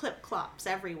just clip-clops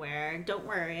everywhere. Don't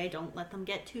worry, I don't let them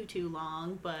get too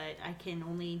long, but I can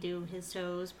only do his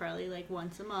toes probably like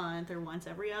once a month or once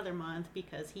every other month,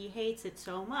 because he hates it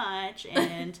so much,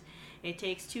 and it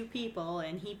takes 2 people,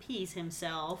 and he pees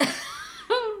himself.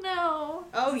 Oh no.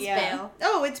 Oh it's yeah. Bale.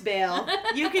 Oh, it's Bale.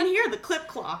 You can hear the clip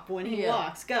clop when he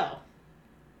walks. Go.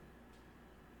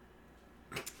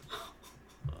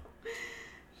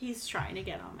 He's trying to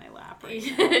get on my lap right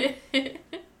now.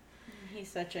 He's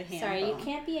such a handball. Sorry, you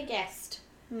can't be a guest.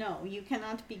 No, you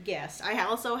cannot be guest. I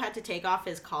also had to take off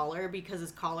his collar because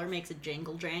his collar makes a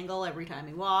jingle jangle every time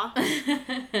he walks.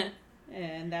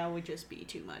 And that would just be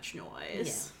too much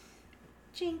noise.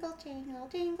 Yeah. Jingle jangle,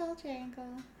 jingle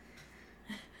jangle.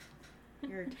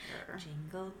 You're a terror.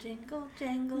 Jingle, jingle,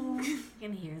 jangle. You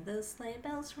can hear those sleigh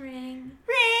bells ring.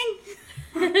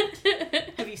 Ring!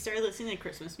 Have you started listening to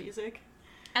Christmas music?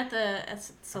 At the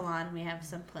salon, we have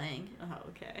some playing. Oh,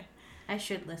 okay. I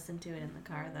should listen to it in the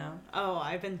car, though. Oh,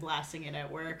 I've been blasting it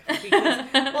at work. Because,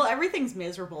 well, everything's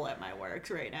miserable at my work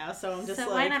right now, so I'm just so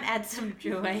why not add some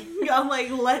joy? I'm like,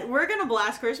 we're going to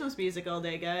blast Christmas music all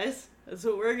day, guys. That's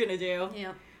what we're going to do.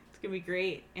 Yep. It's going to be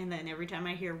great. And then every time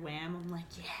I hear Wham, I'm like,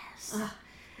 yes.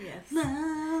 Yes.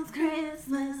 Last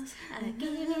Christmas, I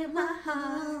gave you my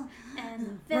heart,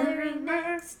 and the very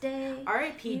next day,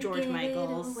 R.I.P. George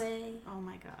Michaels. Away. Oh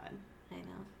my God. I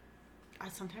know.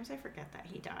 Sometimes I forget that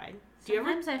he died.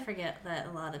 Sometimes I forget that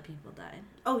a lot of people died.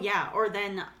 Oh yeah, or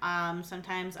then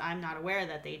sometimes I'm not aware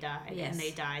that they died, yes. and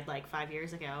they died like 5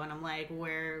 years ago, and I'm like,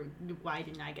 why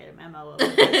didn't I get a memo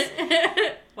about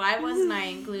this? Why wasn't I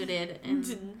included?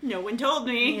 No one told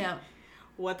me. Yeah.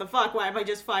 What the fuck? Why am I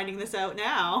just finding this out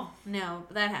now? No,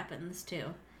 that happens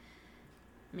too.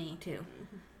 Me too.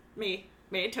 Me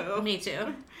too. Me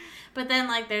too. But then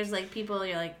like there's like people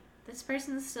you're like, this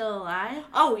person's still alive?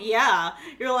 Oh yeah.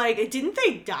 You're like, didn't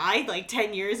they die like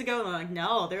 10 years ago? And I'm like,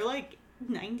 no, they're like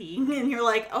 90. And you're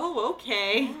like, oh,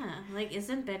 okay. Yeah. Like,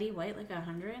 isn't Betty White like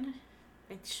 100?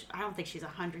 I don't think she's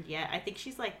 100 yet. I think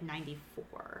she's like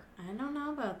 94. I don't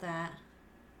know about that.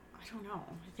 I don't know.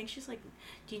 I think she's like...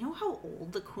 Do you know how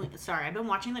old the queen... Sorry, I've been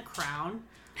watching The Crown.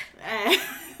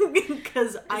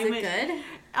 Because I'm... Is it good?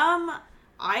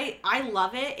 I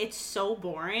love it. It's so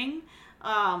boring.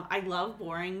 I love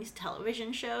boring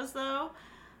television shows, though.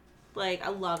 Like, I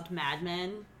loved Mad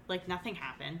Men. Like, nothing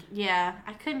happened. Yeah,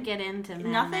 I couldn't get into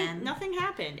Mad Men. Nothing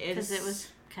happened. Because it was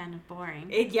kind of boring.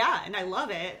 Yeah, and I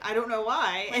love it. I don't know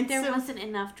why. Like, there wasn't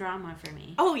enough drama for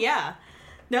me. Oh, yeah.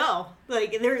 No,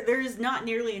 like, there's not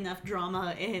nearly enough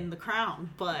drama in The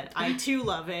Crown, but I, too,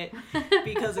 love it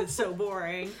because it's so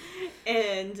boring.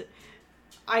 And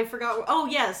I forgot... Oh,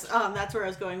 yes, that's where I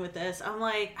was going with this. I'm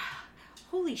like,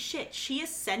 holy shit, she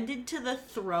ascended to the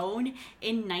throne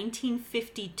in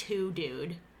 1952,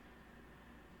 dude.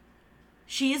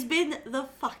 She has been the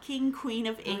fucking Queen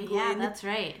of England. Oh, yeah, that's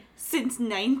right. Since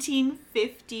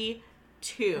 1952.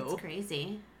 That's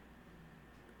crazy.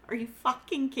 Are you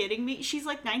fucking kidding me? She's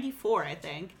like 94, I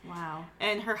think. Wow.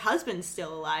 And her husband's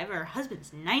still alive. Her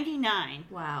husband's 99.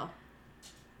 Wow.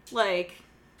 Like,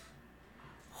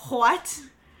 what?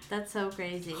 That's so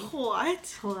crazy.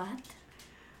 What? What?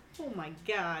 Oh my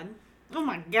god. Oh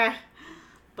my god.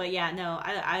 But yeah, no,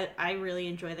 I really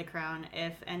enjoy The Crown.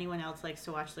 If anyone else likes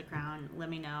to watch The Crown, let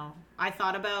me know. I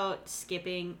thought about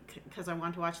skipping because I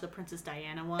want to watch the Princess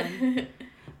Diana one.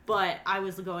 But I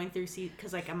was going through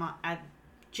because like I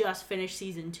just finished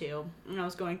season 2 and I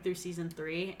was going through season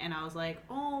 3 and I was like,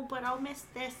 oh, but I'll miss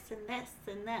this and this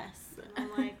and this. And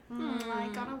I'm like, I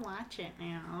gotta watch it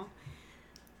now.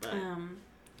 But.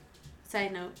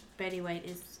 Side note, Betty White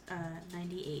is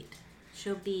 98.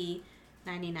 She'll be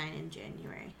 99 in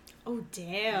January. Oh,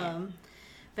 damn. Yeah.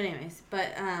 But anyways,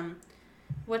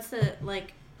 what's the,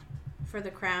 like, for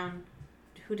The Crown,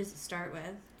 who does it start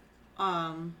with?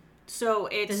 So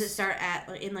it's... Does it start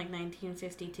in,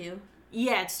 1952?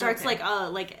 Yeah, it starts, I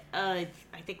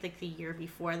think, the year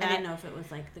before that. I didn't know if it was,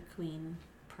 the queen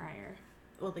prior.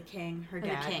 Well, the king, her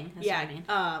dad. The king, that's what I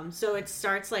mean. So it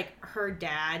starts, her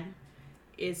dad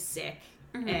is sick,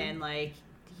 and,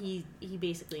 he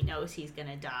basically knows he's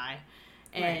gonna die,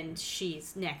 and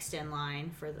she's next in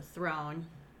line for the throne,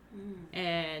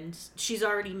 and she's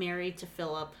already married to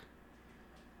Philip,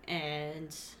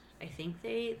 and I think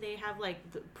they have,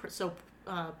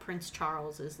 Prince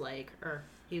Charles is, or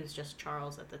he was just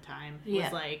Charles at the time,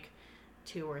 was,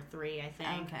 2 or 3, I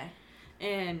think. Okay.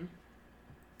 And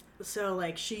so,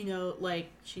 she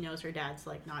knows her dad's,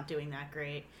 not doing that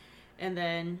great, and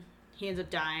then he ends up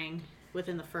dying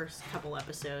within the first couple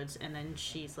episodes, and then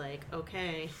she's like,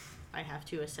 okay, I have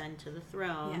to ascend to the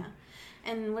throne.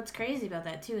 Yeah. And what's crazy about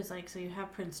that, too, is, so you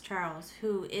have Prince Charles,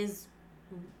 who is,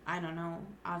 I don't know,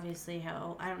 obviously,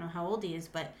 I don't know how old he is,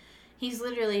 but he's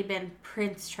literally been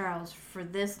Prince Charles for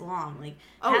this long.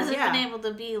 Hasn't been able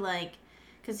to be,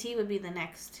 because he would be the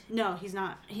next. No, he's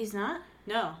not. He's not?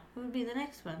 No. Who would be the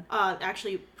next one?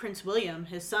 Actually, Prince William,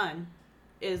 his son,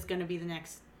 is going to be the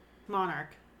next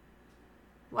monarch.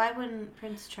 Why wouldn't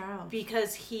Prince Charles?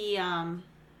 Because he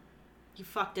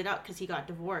fucked it up because he got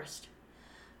divorced.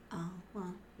 Oh,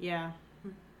 well. Yeah.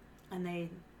 And they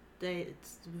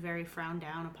it's very frowned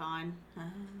down upon. Oh.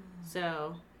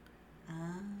 So.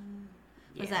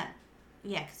 Was that?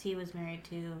 Yeah, because he was married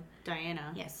to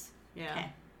Diana. Yes. Yeah. Okay.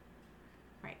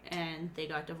 Right. And they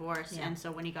got divorced, and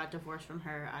so when he got divorced from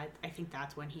her, I think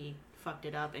that's when he fucked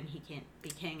it up, and he can't be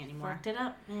king anymore. Fucked it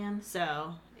up, man.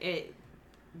 So it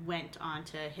went on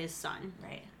to his son.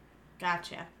 Right.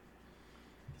 Gotcha.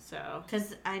 So.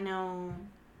 Because I know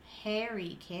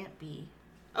Harry can't be.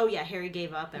 Oh yeah, Harry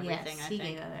gave up everything. Yes, I he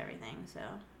think. gave up everything. So.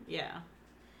 Yeah.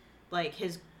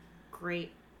 His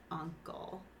great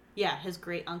uncle. Yeah, his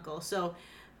great uncle. So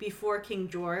before King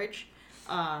George,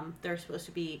 there's supposed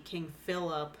to be King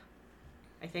Philip.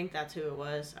 I think that's who it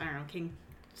was. I don't know, King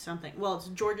something. Well, it's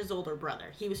George's older brother.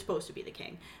 He was supposed to be the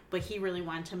king, but he really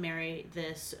wanted to marry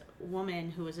this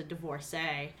woman who was a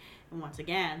divorcee. And once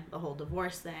again, the whole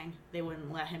divorce thing, they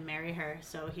wouldn't let him marry her.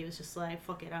 So he was just like,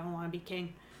 fuck it, I don't want to be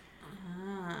king.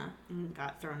 And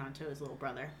got thrown onto his little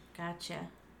brother. Gotcha.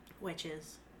 Which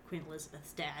is Queen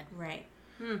Elizabeth's dad. Right.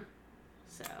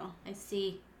 So. I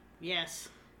see. Yes.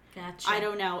 Gotcha. I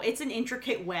don't know. It's an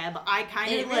intricate web. I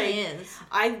kind of It really is.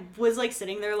 I was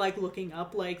sitting there looking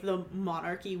up the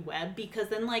monarchy web, because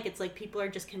then it's people are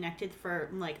just connected for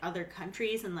other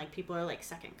countries, and people are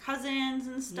second cousins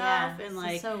and stuff, yeah, and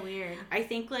it's so weird. I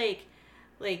think the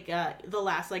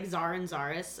last Tsar and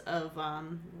Tsaress of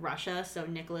Russia, so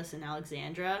Nicholas and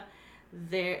Alexandra,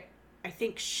 I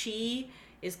think she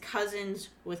is cousins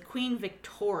with Queen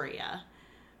Victoria.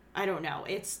 I don't know.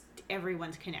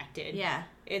 Everyone's connected. Yeah.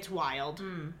 It's wild.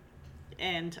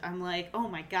 And I'm like, oh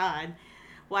my god,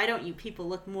 why don't you people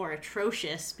look more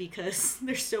atrocious? Because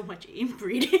there's so much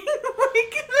inbreeding.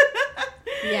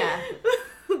 Yeah.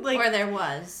 Or there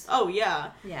was. Oh, yeah.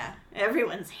 Yeah.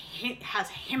 Everyone's has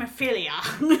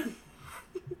hemophilia.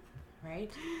 Right?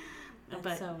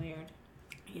 That's so weird.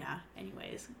 Yeah.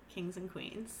 Anyways, kings and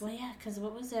queens. Well, yeah, because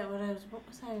what was I...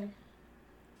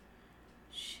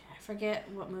 I forget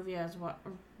what movie I was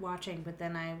watching, but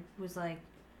then I was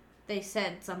they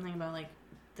said something about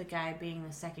the guy being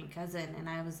the second cousin, and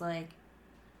I was like,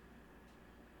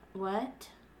 what?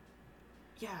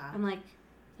 Yeah. I'm like,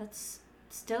 that's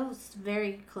still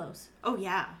very close. Oh,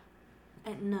 yeah.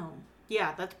 No.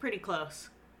 Yeah, that's pretty close.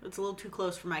 It's a little too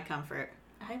close for my comfort.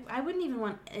 I wouldn't even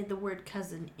want the word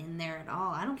cousin in there at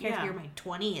all. I don't care if you're my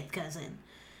 20th cousin.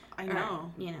 I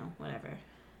know. Or, whatever.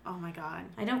 Oh my god.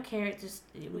 I don't care.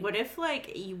 What if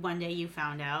one day you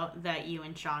found out that you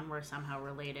and Sean were somehow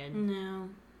related? No.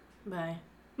 Bye.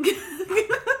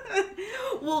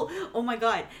 Well, oh my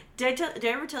god. Did I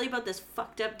ever tell you about this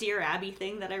fucked up Dear Abby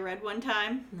thing that I read one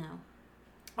time? No.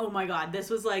 Oh my god,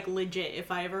 this was legit. If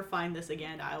I ever find this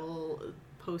again, I will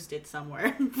post it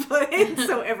somewhere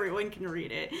so everyone can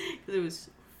read it, because it was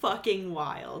fucking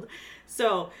wild.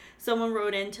 So someone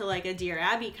wrote into a Dear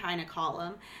Abby kind of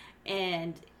column,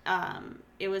 and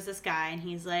it was this guy, and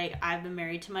he's like, I've been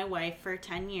married to my wife for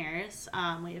 10 years.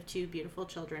 We have 2 beautiful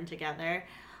children together.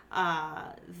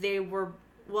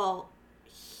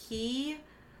 He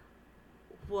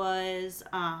was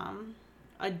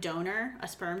a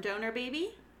sperm donor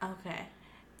baby. Okay.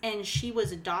 And she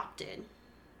was adopted.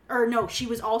 Or no, she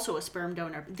was also a sperm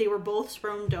donor. They were both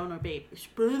sperm donor babies.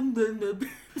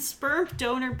 Sperm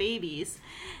donor babies.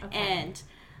 Okay. And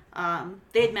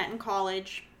they had met in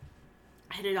college,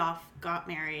 hit it off, got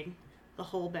married, the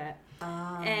whole bit.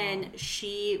 And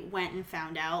she went and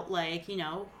found out, like, you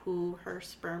know, who her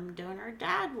sperm donor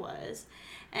dad was.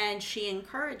 And she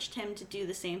encouraged him to do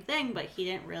the same thing, but he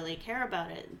didn't really care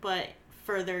about it. But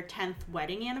for their 10th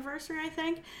wedding anniversary, I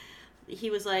think, he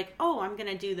was like, oh, I'm going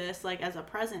to do this, like, as a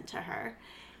present to her.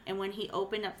 And when he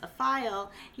opened up the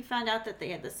file, he found out that they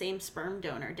had the same sperm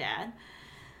donor dad.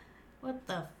 What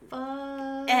the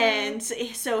fuck? And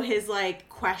so his, like,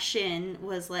 question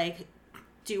was, like,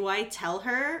 do I tell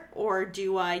her or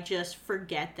do I just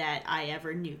forget that I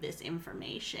ever knew this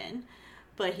information?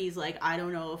 But he's like, I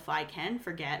don't know if I can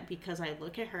forget because I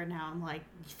look at her now, I'm like,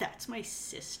 that's my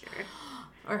sister.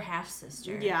 Or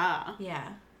half-sister. Yeah. Yeah.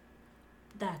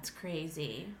 That's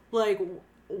crazy. Like,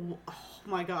 oh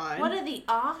my God. What are the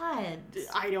odds?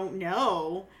 I don't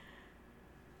know.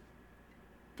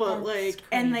 But, That's like, crazy.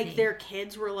 and, like, their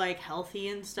kids were, like, healthy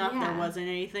and stuff. Yeah. There wasn't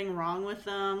anything wrong with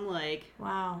them. Like,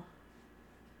 wow.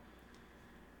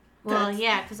 Well,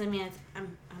 yeah, because, I mean,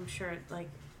 I'm sure, like,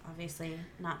 obviously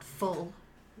not full.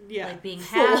 yeah. Like, being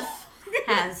Full. half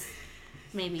has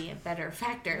maybe a better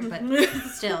factor, but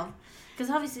still.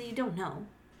 Because obviously you don't know.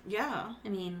 Yeah. I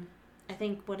mean, I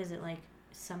think, what is it, like,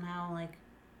 somehow, like,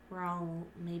 we're all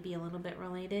maybe a little bit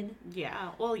related?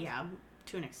 Yeah. Well, yeah.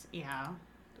 To an extent. Yeah.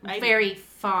 Very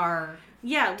far.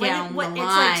 Yeah, down the it's line.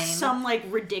 like some like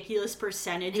ridiculous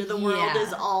percentage of the world Yeah.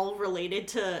 is all related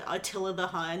to Attila the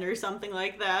Hun or something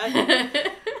like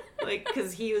that. Like,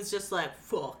 because he was just like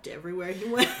fucked everywhere he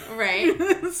went. Right.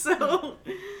 So,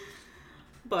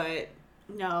 but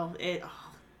no, it.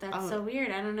 That's so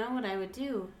weird. I don't know what I would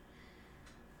do.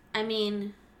 I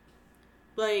mean,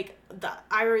 like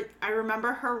I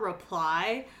remember her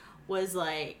reply was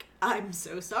like, I'm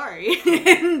so sorry.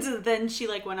 And then she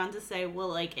like went on to say, well,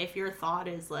 like, if your thought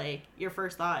is like, your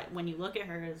first thought when you look at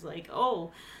her is like,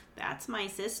 oh, that's my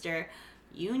sister,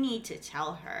 you need to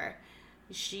tell her.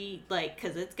 She, like,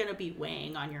 because it's going to be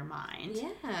weighing on your mind.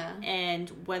 yeah. And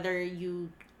whether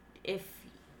if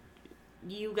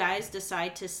you guys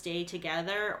decide to stay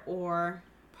together or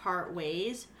part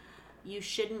ways, you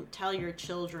shouldn't tell your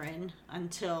children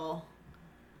until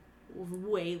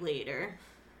way later.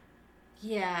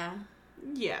 Yeah.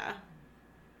 Yeah.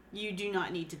 You do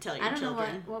not need to tell your I don't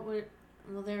children. know what would...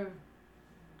 Well, they're...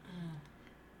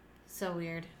 so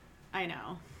weird. I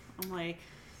know. I'm like...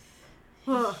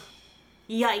 Ugh.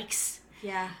 Yikes.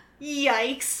 Yeah.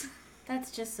 Yikes.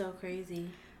 That's just so crazy.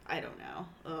 I don't know.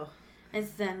 Ugh. And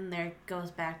then there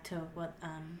goes back to what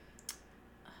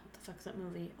the fuck's that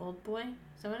movie? Old Boy?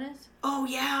 Is that what it is? Oh,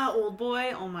 yeah. Old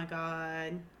Boy. Oh, my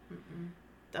God.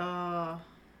 Oh.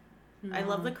 No. I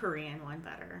love the Korean one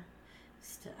better.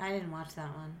 I didn't watch that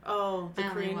one. Oh, the I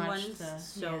only Korean watched one's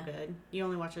so good. You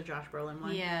only watched the Josh Brolin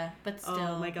one? Yeah, but still.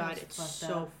 Oh, my God. that's It's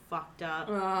fucked so up. fucked up.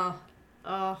 Oh.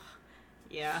 Oh.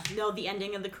 Yeah. No, the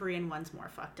ending of the Korean one's more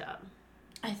fucked up.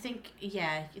 I think you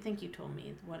told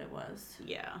me what it was.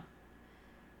 Yeah.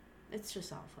 It's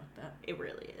just all fucked up. It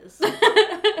really is.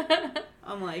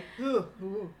 I'm like,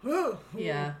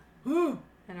 Yeah.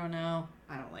 I don't know.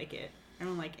 I don't like it. I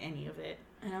don't like any of it.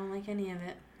 I don't like any of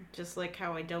it. Just like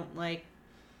how I don't like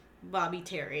Bobby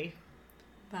Terry.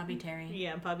 Bobby Terry.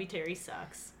 Yeah, Bobby Terry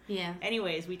sucks. Yeah.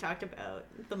 Anyways, we talked about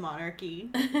the monarchy.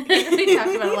 We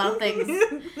talked about a lot of things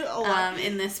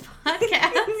in this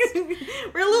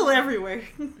podcast. We're a little everywhere.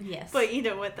 Yes. But you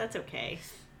know what? That's okay.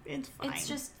 It's fine. It's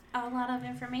just a lot of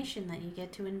information that you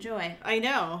get to enjoy. I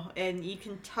know. And you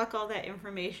can tuck all that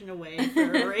information away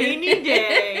for a rainy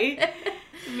day.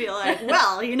 And be like,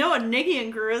 well, you know what Nikki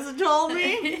and Carissa told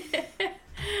me?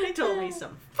 They told me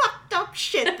some fucked up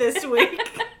shit this week.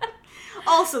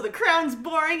 Also, The Crown's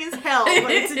boring as hell,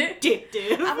 but it's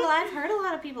addictive. Well, I've heard a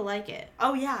lot of people like it.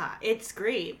 Oh, yeah. It's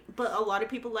great. But a lot of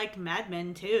people liked Mad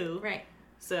Men, too. Right.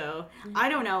 So, I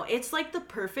don't know. It's like the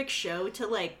perfect show to,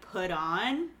 like, put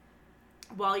on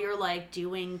while you're, like,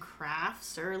 doing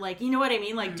crafts or, like, you know what I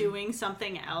mean? Like, doing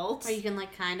something else. Or you can,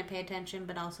 like, kind of pay attention,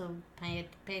 but also pay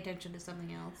attention to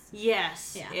something else.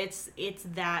 Yes. Yeah. It's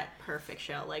that perfect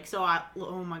show. Like, so,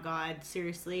 oh, my God.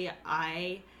 Seriously,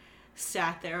 I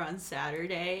sat there on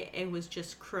Saturday and was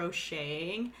just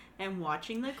crocheting and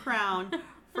watching The Crown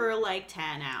for, like,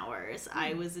 10 hours.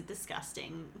 I was a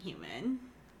disgusting human.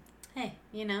 Hey,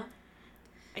 you know.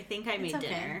 I think I made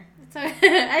dinner. It's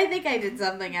okay. I think I did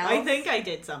something else. I think I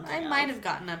did something I else. might have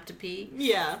gotten up to pee.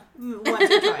 Yeah,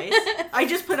 once or twice. I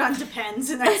just put on Depends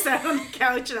and I sat on the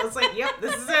couch and I was like, yep,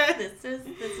 this is it.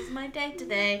 This is my day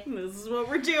today. This is what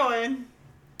we're doing.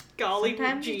 Golly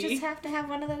Sometimes gee. you just have to have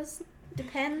one of those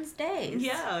Depends days.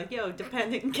 Yeah,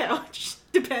 dependent couch.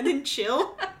 Dependent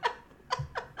chill.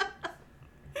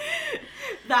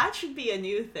 That should be a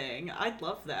new thing. I'd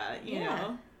love that, you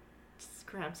know? Just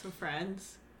grab some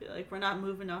friends. Be like, we're not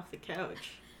moving off the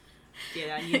couch.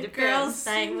 Get on your Depends. Girls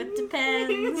night with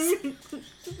Depends.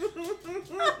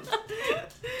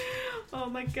 Oh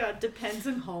my god, Depends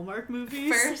in Hallmark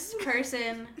movies. First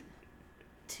person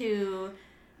to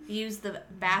use the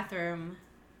bathroom.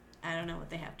 I don't know what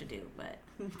they have to do, but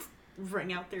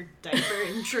wring out their diaper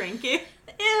and drink it.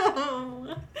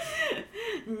 Ew.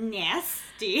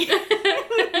 Nasty.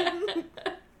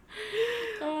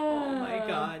 Oh my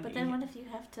god. But then what if you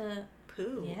have to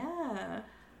poo? Yeah.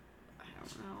 I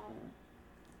don't know.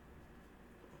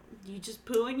 You just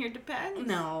poo in your Depends?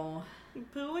 No. You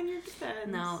poo in your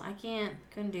Depends? No, I can't.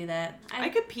 Couldn't do that. I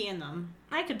could pee in them.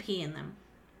 I could pee in them.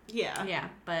 Yeah. Yeah,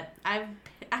 but I've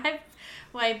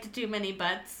wiped too many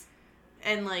butts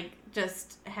and like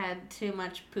just had too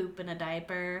much poop in a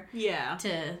diaper. Yeah.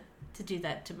 To do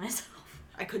that to myself.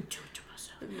 I could do it to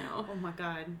myself. No. Oh my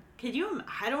god. Could you?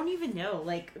 I don't even know.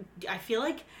 Like, I feel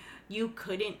like you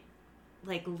couldn't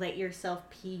like let yourself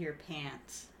pee your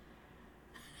pants.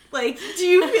 Like, do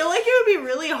you feel like it would be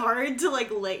really hard to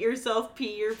like let yourself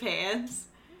pee your pants?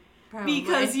 Probably.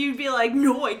 Because you'd be like,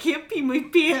 no, I can't pee my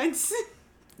pants.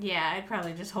 Yeah, I'd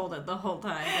probably just hold it the whole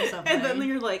time or something. And then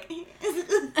you're like, because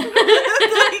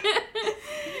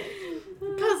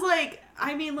like,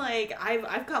 I mean, like,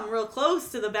 I've come real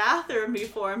close to the bathroom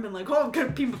before and been like, oh, I'm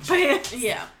gonna pee my pants.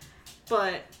 Yeah.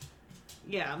 But,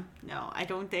 yeah, no, I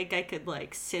don't think I could,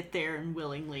 like, sit there and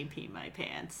willingly pee my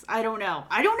pants. I don't know.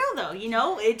 Though, you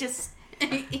know? It just,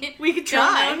 we could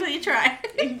try. Don't know until you try.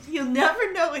 You'll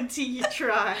never know until you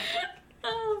try.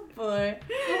 Oh, boy.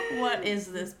 What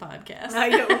is this podcast? I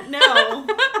don't know.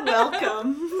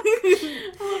 Welcome.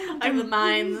 Welcome to the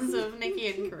minds of Nikki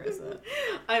and Carissa.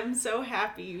 I'm so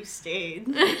happy you stayed.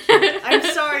 I'm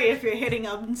sorry if you're hitting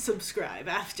unsubscribe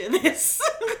after this.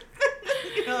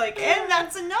 You're like, and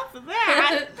that's enough of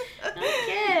that.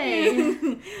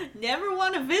 Okay. Never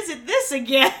want to visit this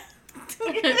again.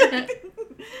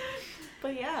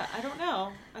 But yeah, I don't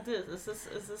know. Is this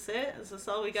it? Is this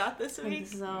all we got this week?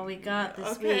 This is all we got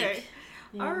this okay. week.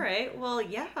 Yeah. All right. Well,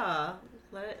 yeah.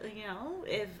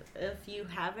 If you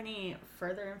have any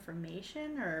further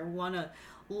information or want to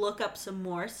look up some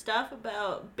more stuff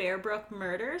about Brook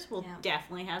Murders, we'll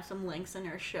definitely have some links in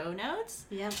our show notes.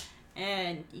 Yep.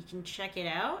 And you can check it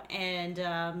out. And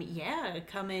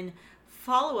come and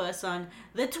follow us on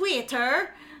the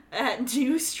Twitter at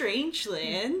New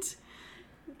Strangeland.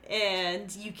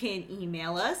 And you can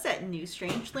email us at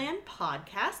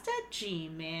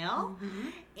newstrangelandpodcast@gmail.com. Mm-hmm.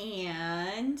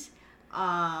 And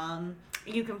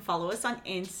you can follow us on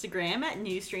Instagram at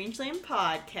New Strangeland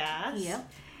Podcast. Yep.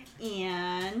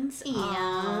 And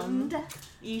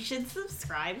you should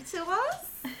subscribe to us.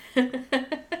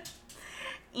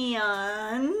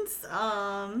 And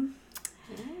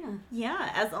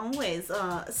as always,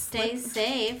 stay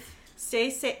safe. Stay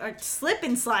safe, or slip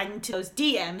and slide into those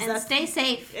DMs. And stay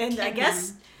safe. And I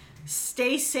guess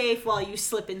stay safe while you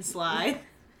slip and slide.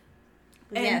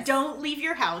 And don't leave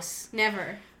your house.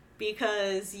 Never.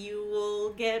 Because you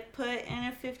will get put in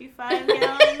a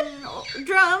 55-gallon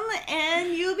drum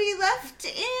and you'll be left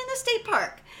in a state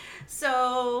park.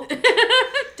 So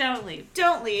don't leave.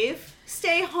 Don't leave.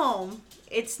 Stay home.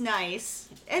 It's nice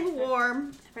and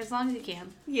warm. For as long as you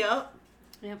can. Yep.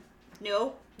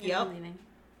 Nope. Yep. Leaving.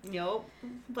 Nope.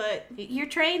 But you're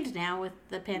trained now with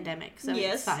the pandemic, so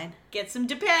it's fine. Get some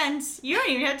Depends. You don't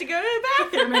even have to go to the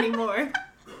bathroom anymore.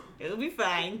 It'll be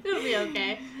fine. It'll be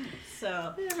okay.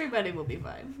 So everybody will be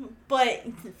fine. But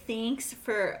thanks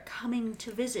for coming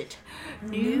to visit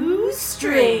New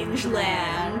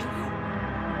Strangeland.